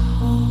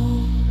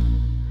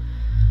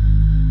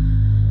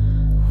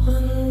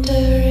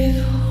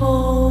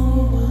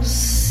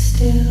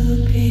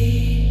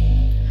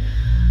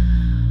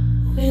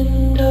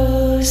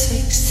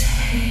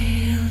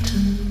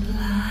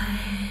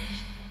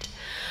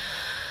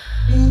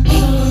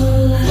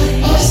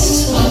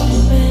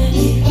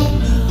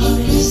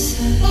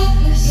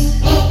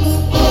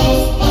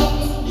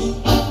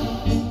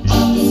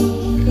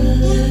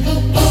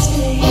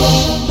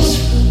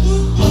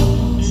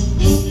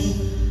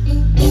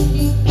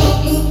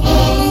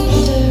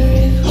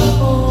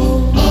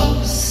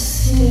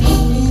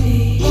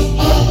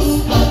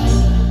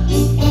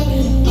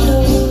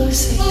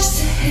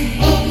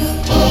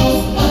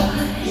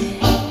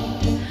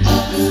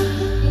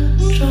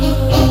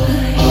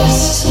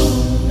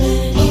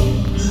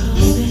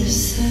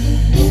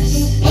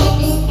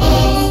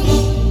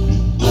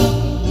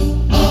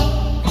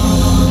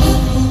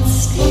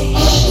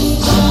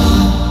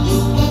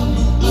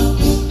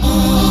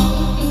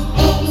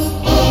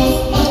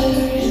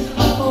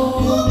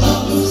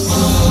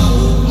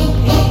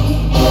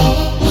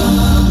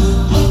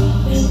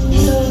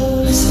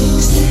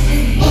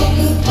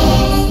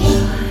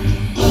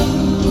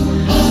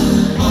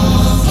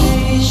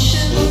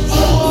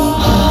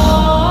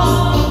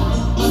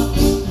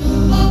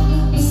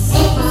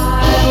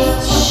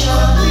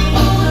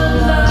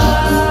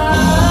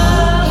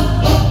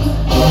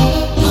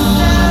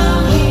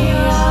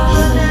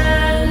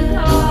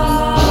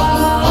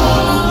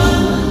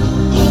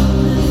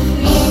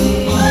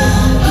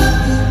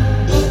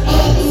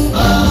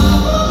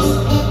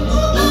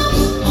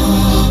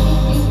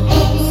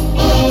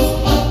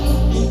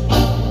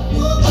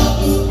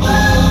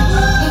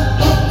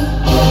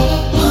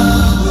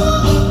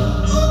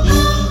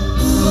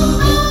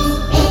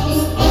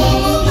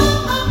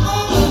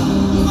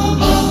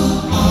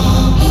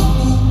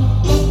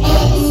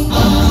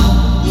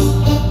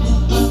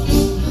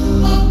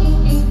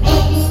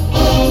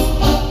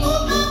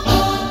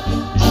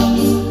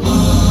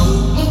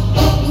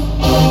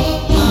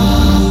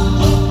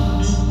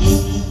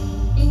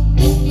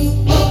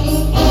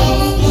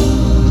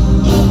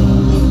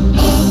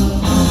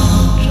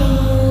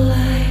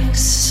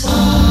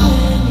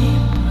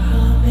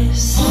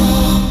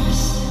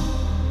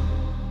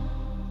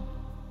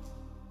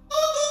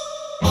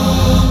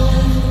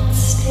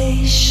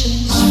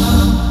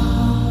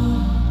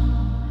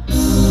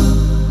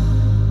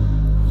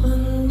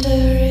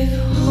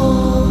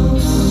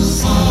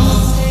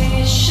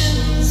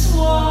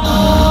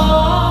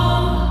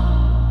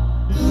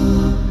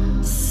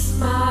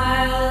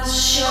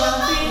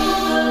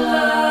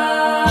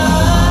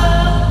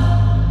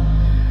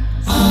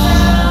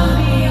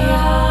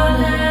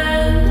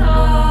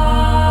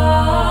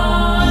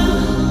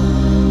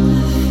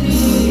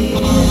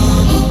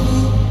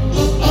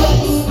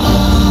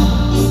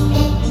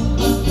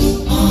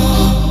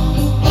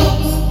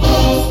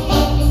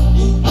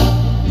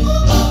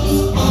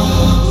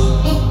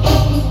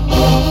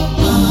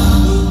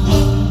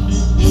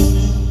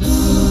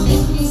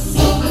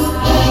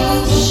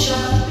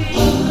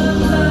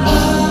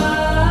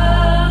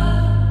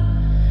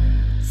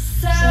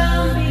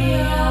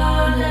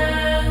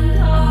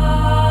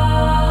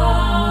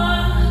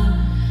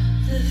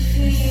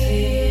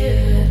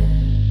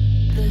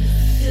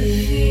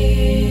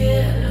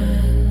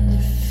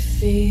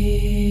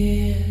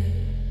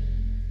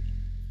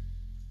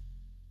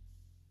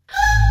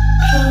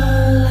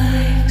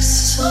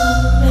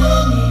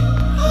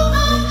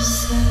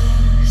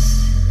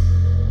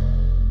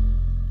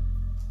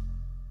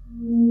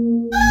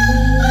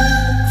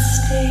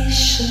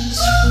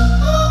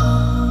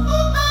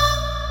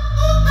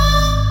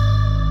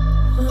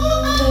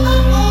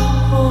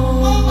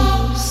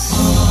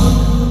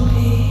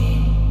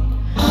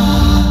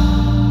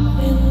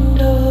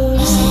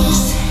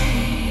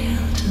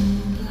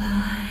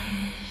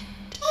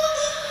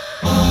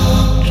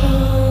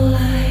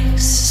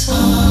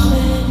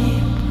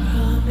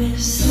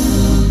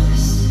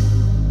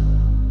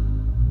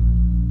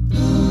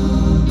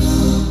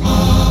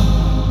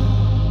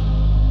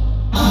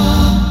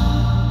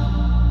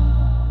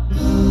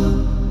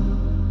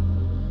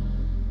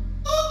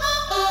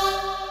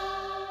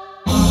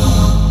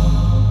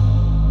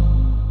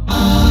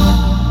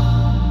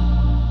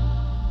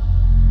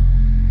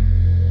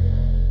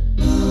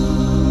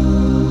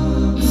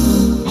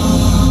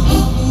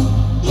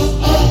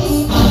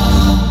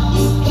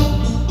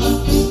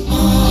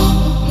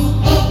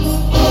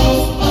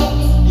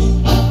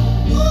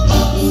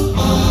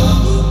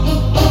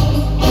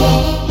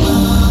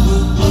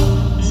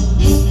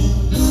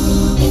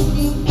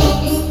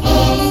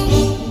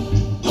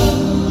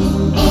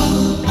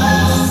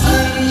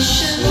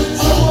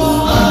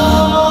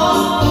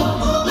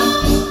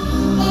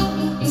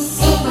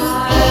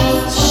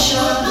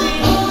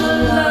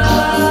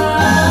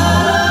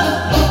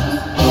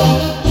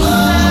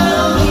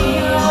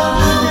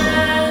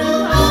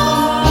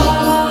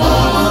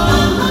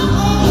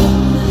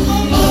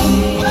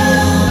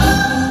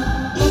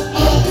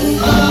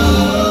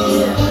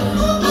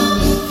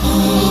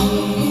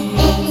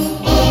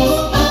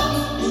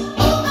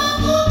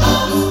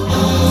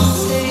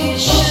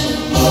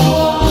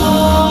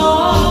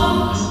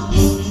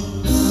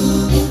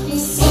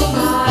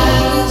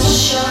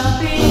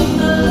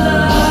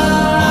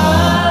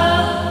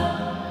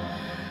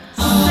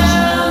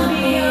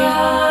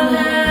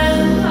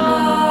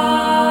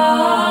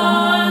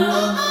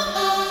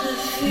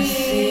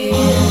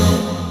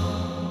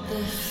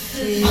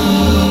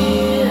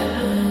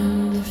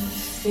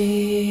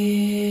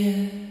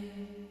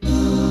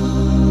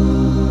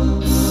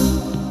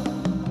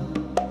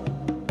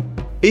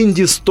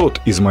Энди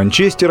Стотт из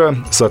Манчестера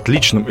с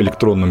отличным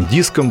электронным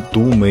диском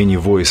 «Too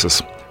Many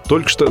Voices».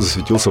 Только что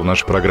засветился в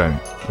нашей программе.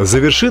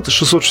 Завершит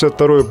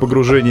 662-е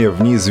погружение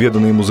в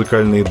неизведанные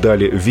музыкальные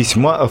дали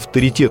весьма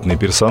авторитетный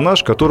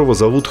персонаж, которого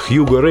зовут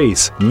Hugo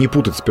Рейс. Не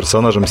путать с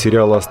персонажем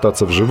сериала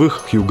 «Остаться в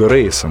живых» Hugo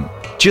Рейсом.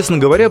 Честно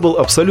говоря, был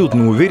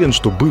абсолютно уверен,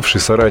 что бывший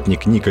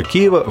соратник Ника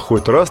Кейва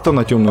хоть раз-то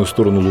на темную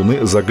сторону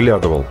Луны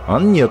заглядывал. А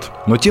нет.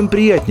 Но тем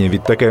приятнее,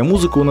 ведь такая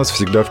музыка у нас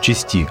всегда в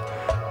чести.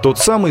 Тот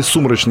самый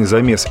сумрачный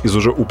замес из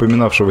уже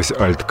упоминавшегося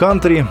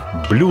альт-кантри,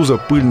 блюза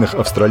пыльных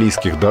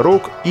австралийских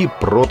дорог и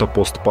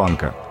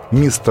прото-постпанка.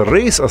 Мистер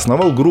Рейс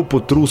основал группу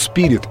True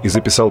Spirit и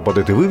записал под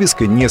этой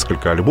вывеской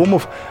несколько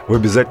альбомов в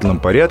обязательном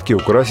порядке,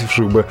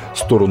 украсивших бы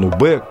сторону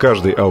 «Б»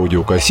 каждой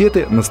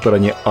аудиокассеты, на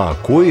стороне «А»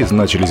 кои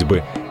значились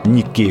бы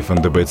Nick Cave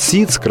and the Bad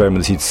Seeds, Crime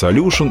and City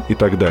Solution и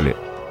так далее.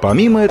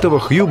 Помимо этого,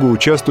 Хьюго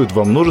участвует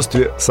во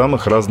множестве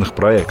самых разных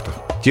проектов.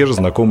 Те же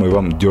знакомые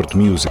вам Dirt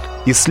Music.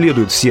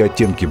 Исследует все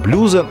оттенки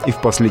блюза и в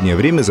последнее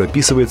время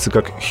записывается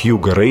как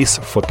Hugo Рейс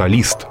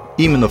Фаталист.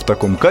 Именно в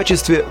таком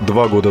качестве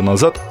 2 года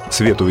назад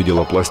свет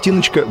увидела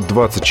пластиночка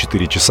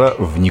 «24 часа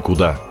в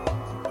никуда».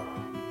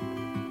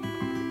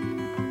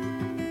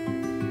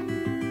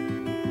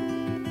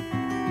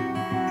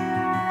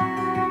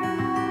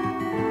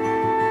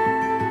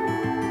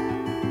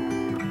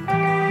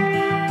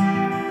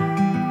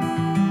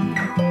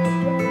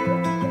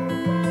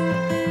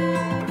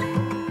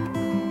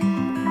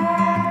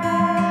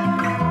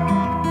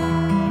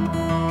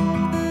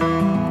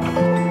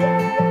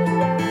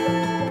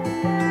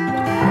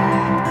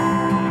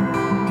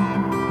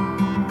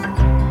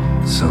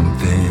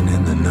 Something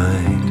in the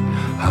night,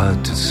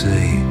 hard to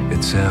say,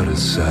 it's out of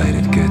sight,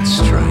 it gets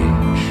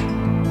strange,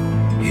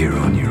 here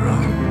on your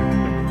own.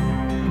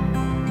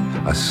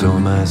 I saw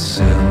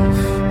myself,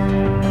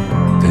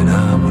 then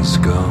I was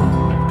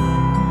gone.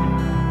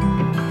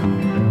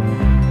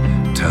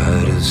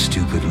 Tired of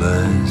stupid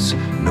lies,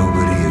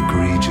 nobody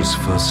agreed, just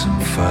fuss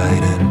and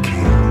fight and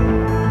kill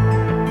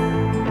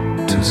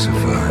to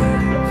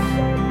survive.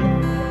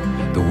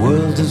 The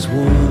world is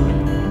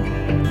one,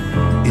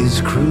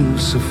 is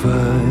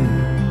crucified.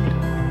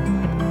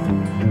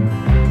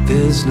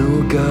 There's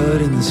no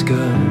God in the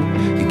sky.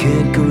 You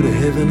can't go to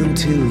heaven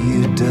until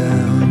you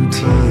die,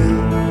 until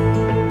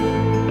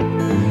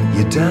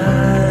you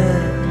die.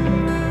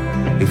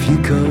 If you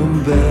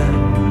come back,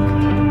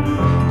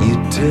 you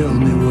tell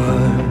me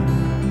why.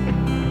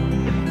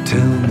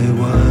 Tell me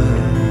why.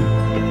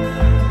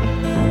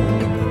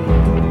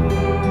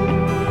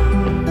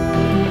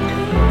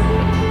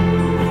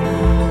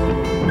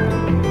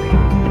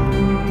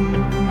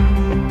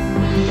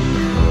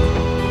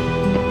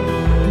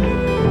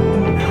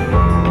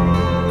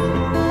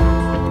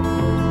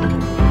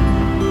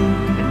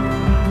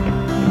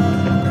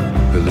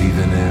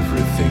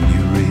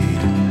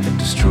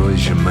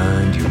 Destroys your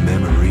mind, your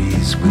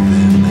memories with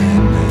their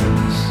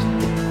madness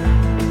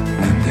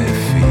and their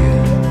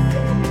fear.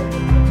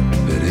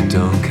 But it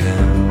don't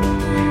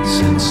count,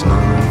 since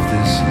none of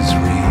this is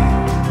real.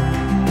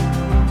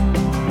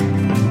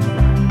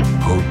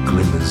 Hope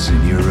glimmers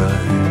in your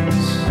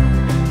eyes,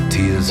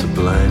 tears are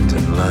blind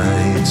and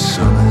light.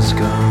 Summer's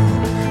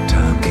gone,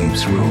 time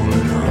keeps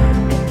rolling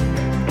on.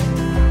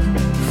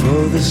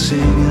 For the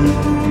singer,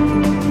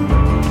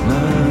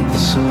 not the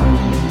song.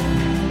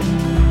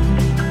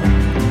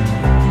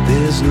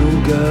 There's no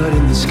God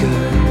in the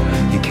sky.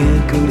 You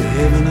can't go to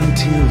heaven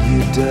until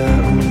you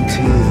die,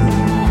 until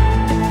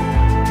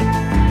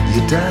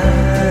you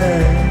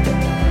die.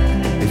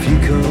 If you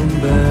come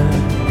back,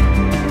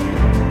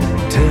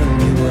 tell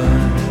me why.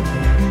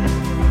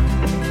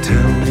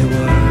 Tell me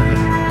why.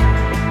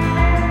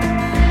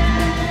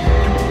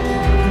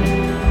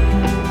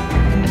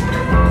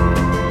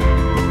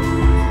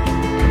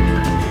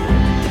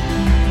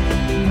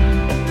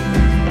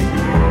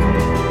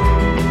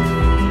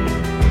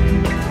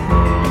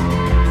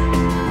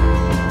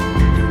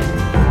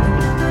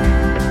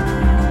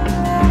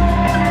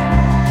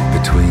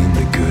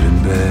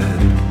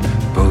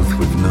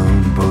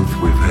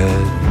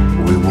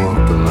 We walk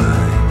the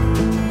line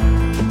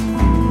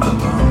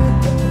alone.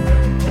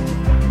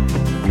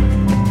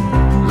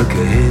 Look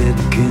ahead,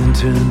 can't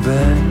turn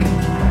back.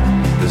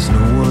 There's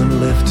no one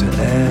left to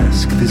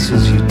ask. This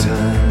is your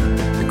time,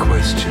 the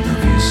question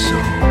of your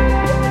soul.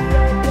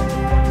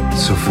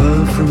 So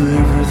far from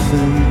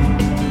everything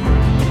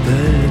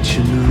that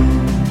you know.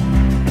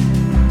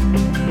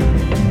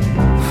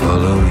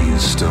 Follow your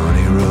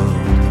stony road.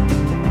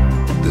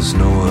 There's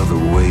no other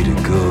way to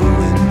go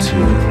into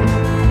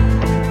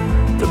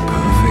the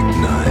perfect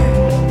night.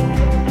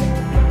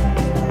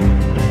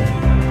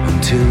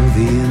 Until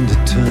the end of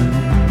time,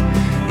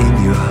 in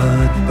your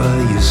heart, by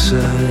your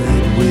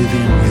side,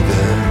 within,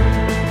 without,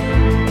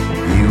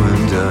 you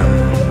and I.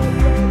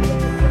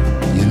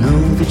 You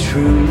know the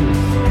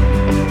truth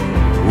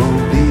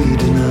won't be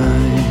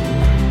denied.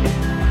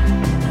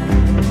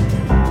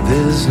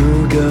 There's no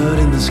God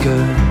in the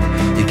sky.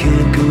 You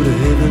can't go to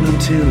heaven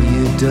until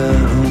you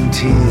die,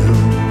 until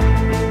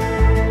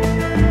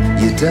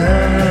you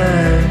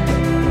die.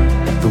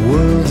 The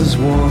world is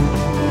one,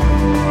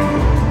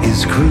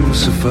 is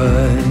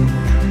crucified,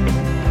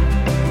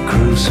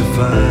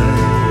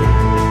 crucified.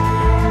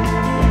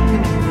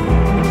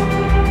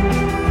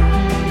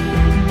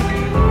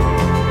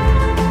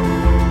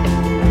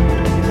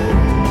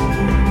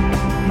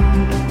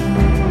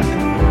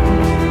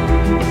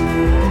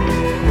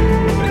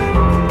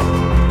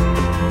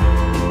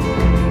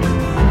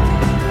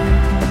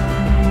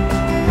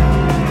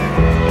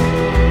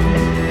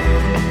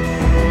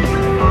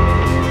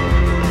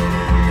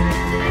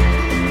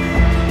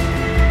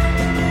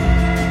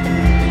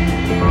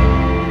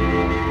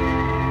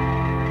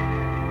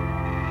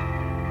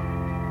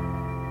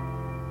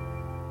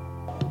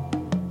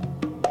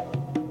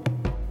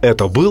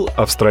 Это был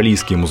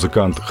австралийский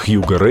музыкант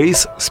Hugo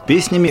с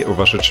песнями,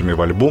 вошедшими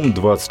в альбом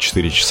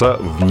 «24 часа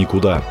в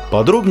никуда».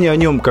 Подробнее о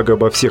нем, как и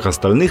обо всех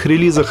остальных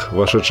релизах,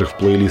 вошедших в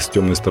плейлист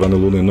 «Темной стороны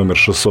Луны» номер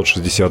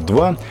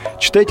 662,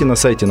 читайте на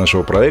сайте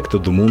нашего проекта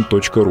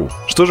themoon.ru.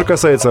 Что же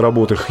касается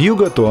работы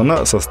Hugo, то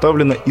она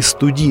составлена из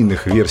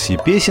студийных версий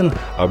песен,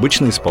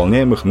 обычно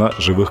исполняемых на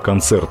живых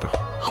концертах.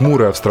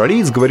 Хмурый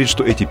австралиец говорит,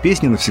 что эти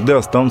песни навсегда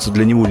останутся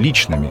для него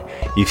личными,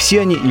 и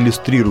все они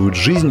иллюстрируют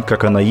жизнь,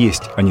 как она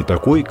есть, а не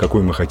такой,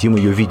 какой мы хотим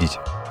ее видеть.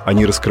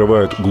 Они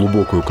раскрывают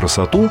глубокую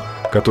красоту,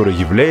 которая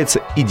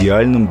является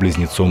идеальным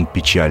близнецом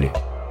печали.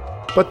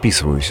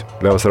 Подписываюсь.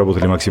 Для вас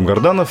работали Максим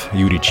Горданов,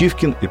 Юрий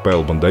Чивкин и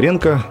Павел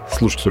Бондаренко.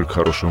 Слушайте только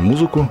хорошую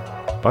музыку.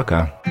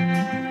 Пока.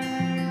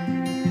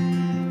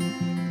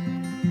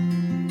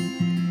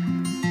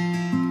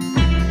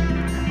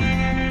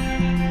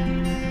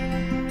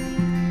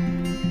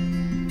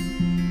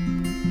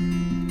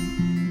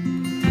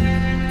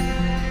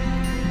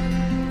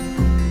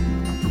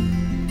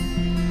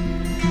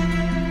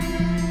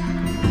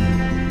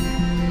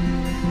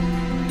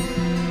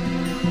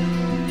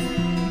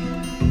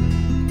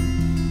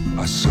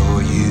 I saw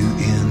you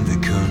in the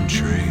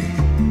country,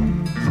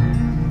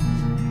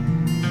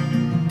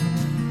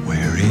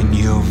 wearing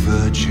your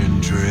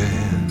virgin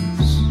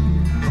dress,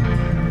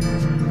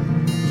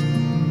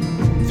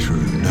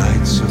 through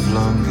nights of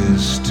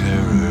longest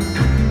terror.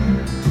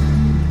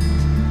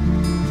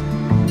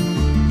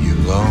 You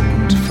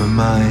longed for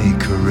my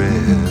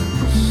caress.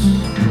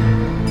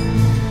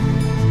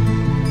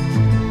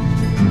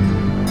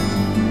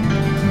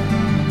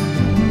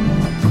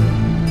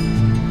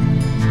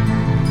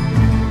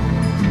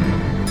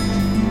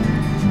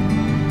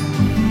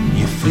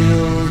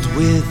 Filled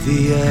with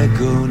the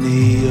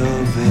agony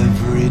of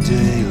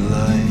everyday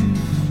life,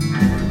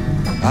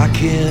 I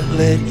can't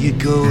let you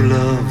go,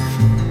 love,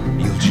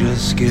 you'll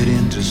just get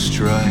into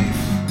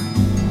strife.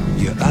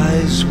 Your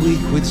eyes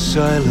weak with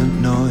silent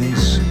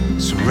noise,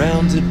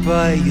 surrounded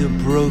by your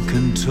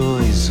broken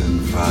toys and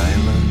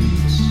violence.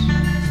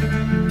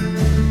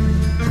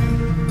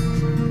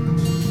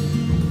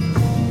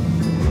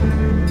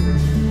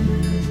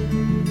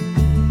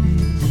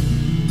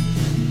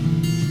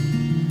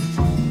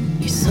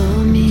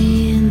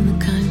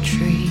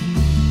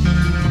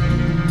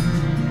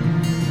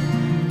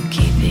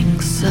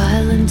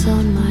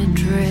 On my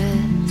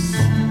dress,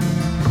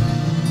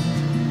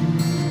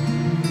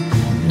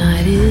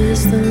 night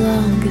is the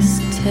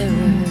longest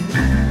terror.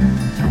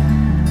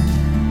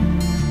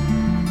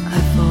 I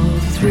fall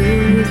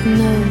through with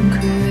no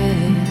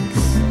caress.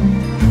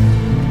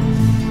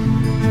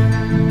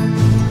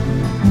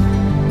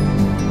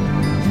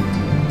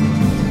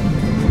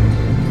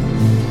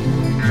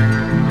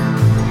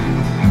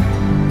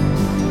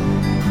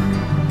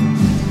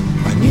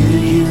 I knew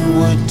you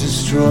would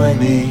destroy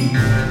me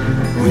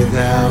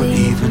without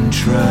even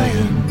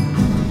trying.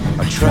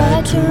 I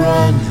tried to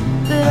run,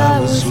 but I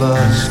was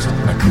lost.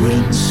 I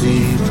couldn't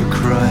see for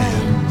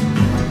crying.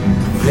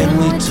 Then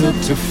we took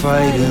to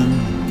fighting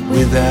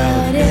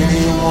without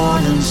any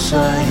warning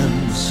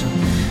signs.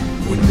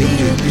 We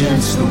beat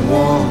against the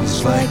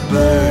walls like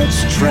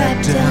birds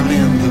trapped down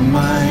in the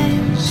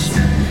mines.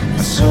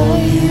 I saw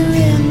you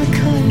in the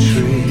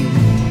country,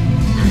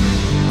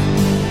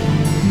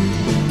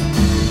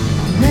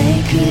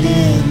 naked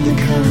in the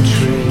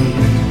country,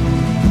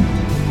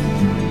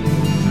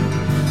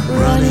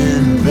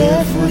 running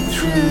barefoot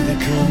through the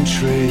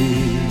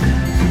country.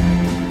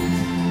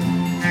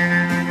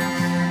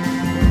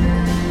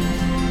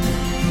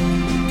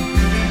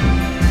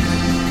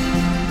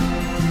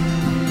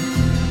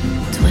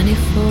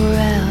 24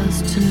 hours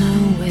to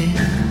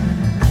nowhere,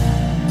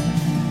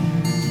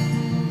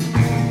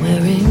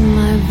 wearing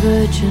my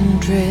virgin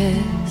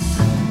dress.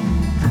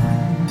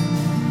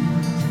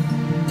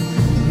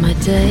 My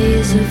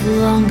days of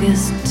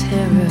longest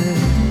terror,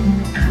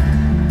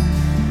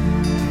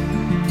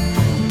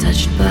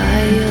 touched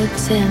by your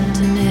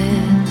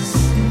tenderness.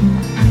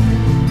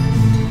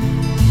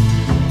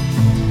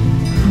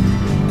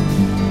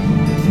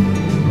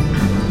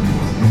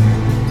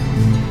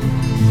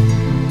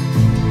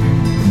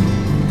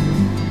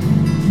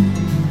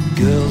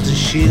 Girl, to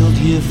shield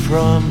you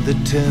from the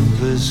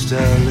tempest,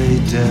 I lay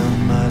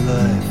down my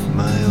life,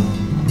 my own.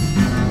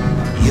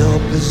 You're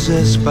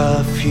possessed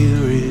by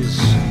furies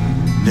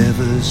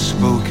never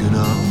spoken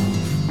of.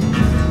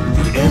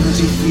 The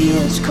empty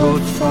fields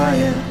caught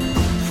fire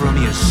from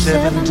your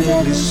 7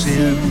 deadly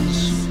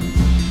sins.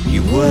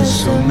 You were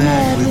so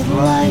mad with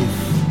life,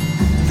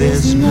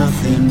 there's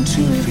nothing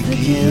to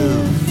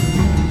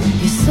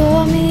forgive. You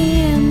saw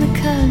me in the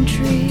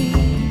country,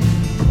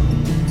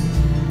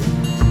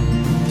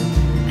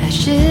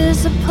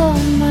 ashes upon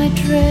my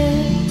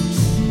dress.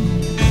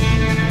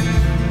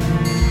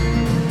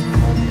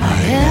 I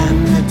am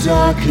the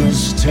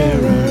darkest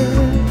terror.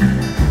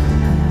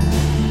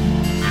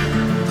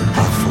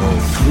 I fall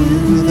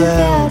through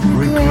without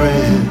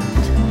regret.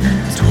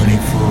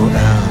 24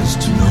 hours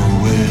to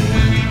nowhere.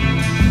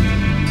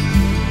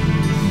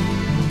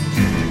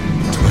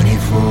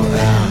 24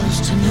 hours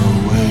to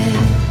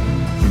nowhere.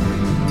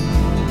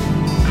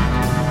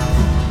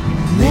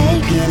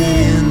 Make it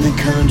in the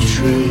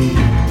country,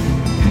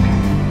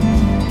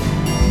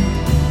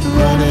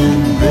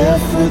 running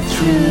barefoot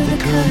through the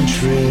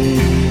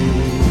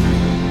country.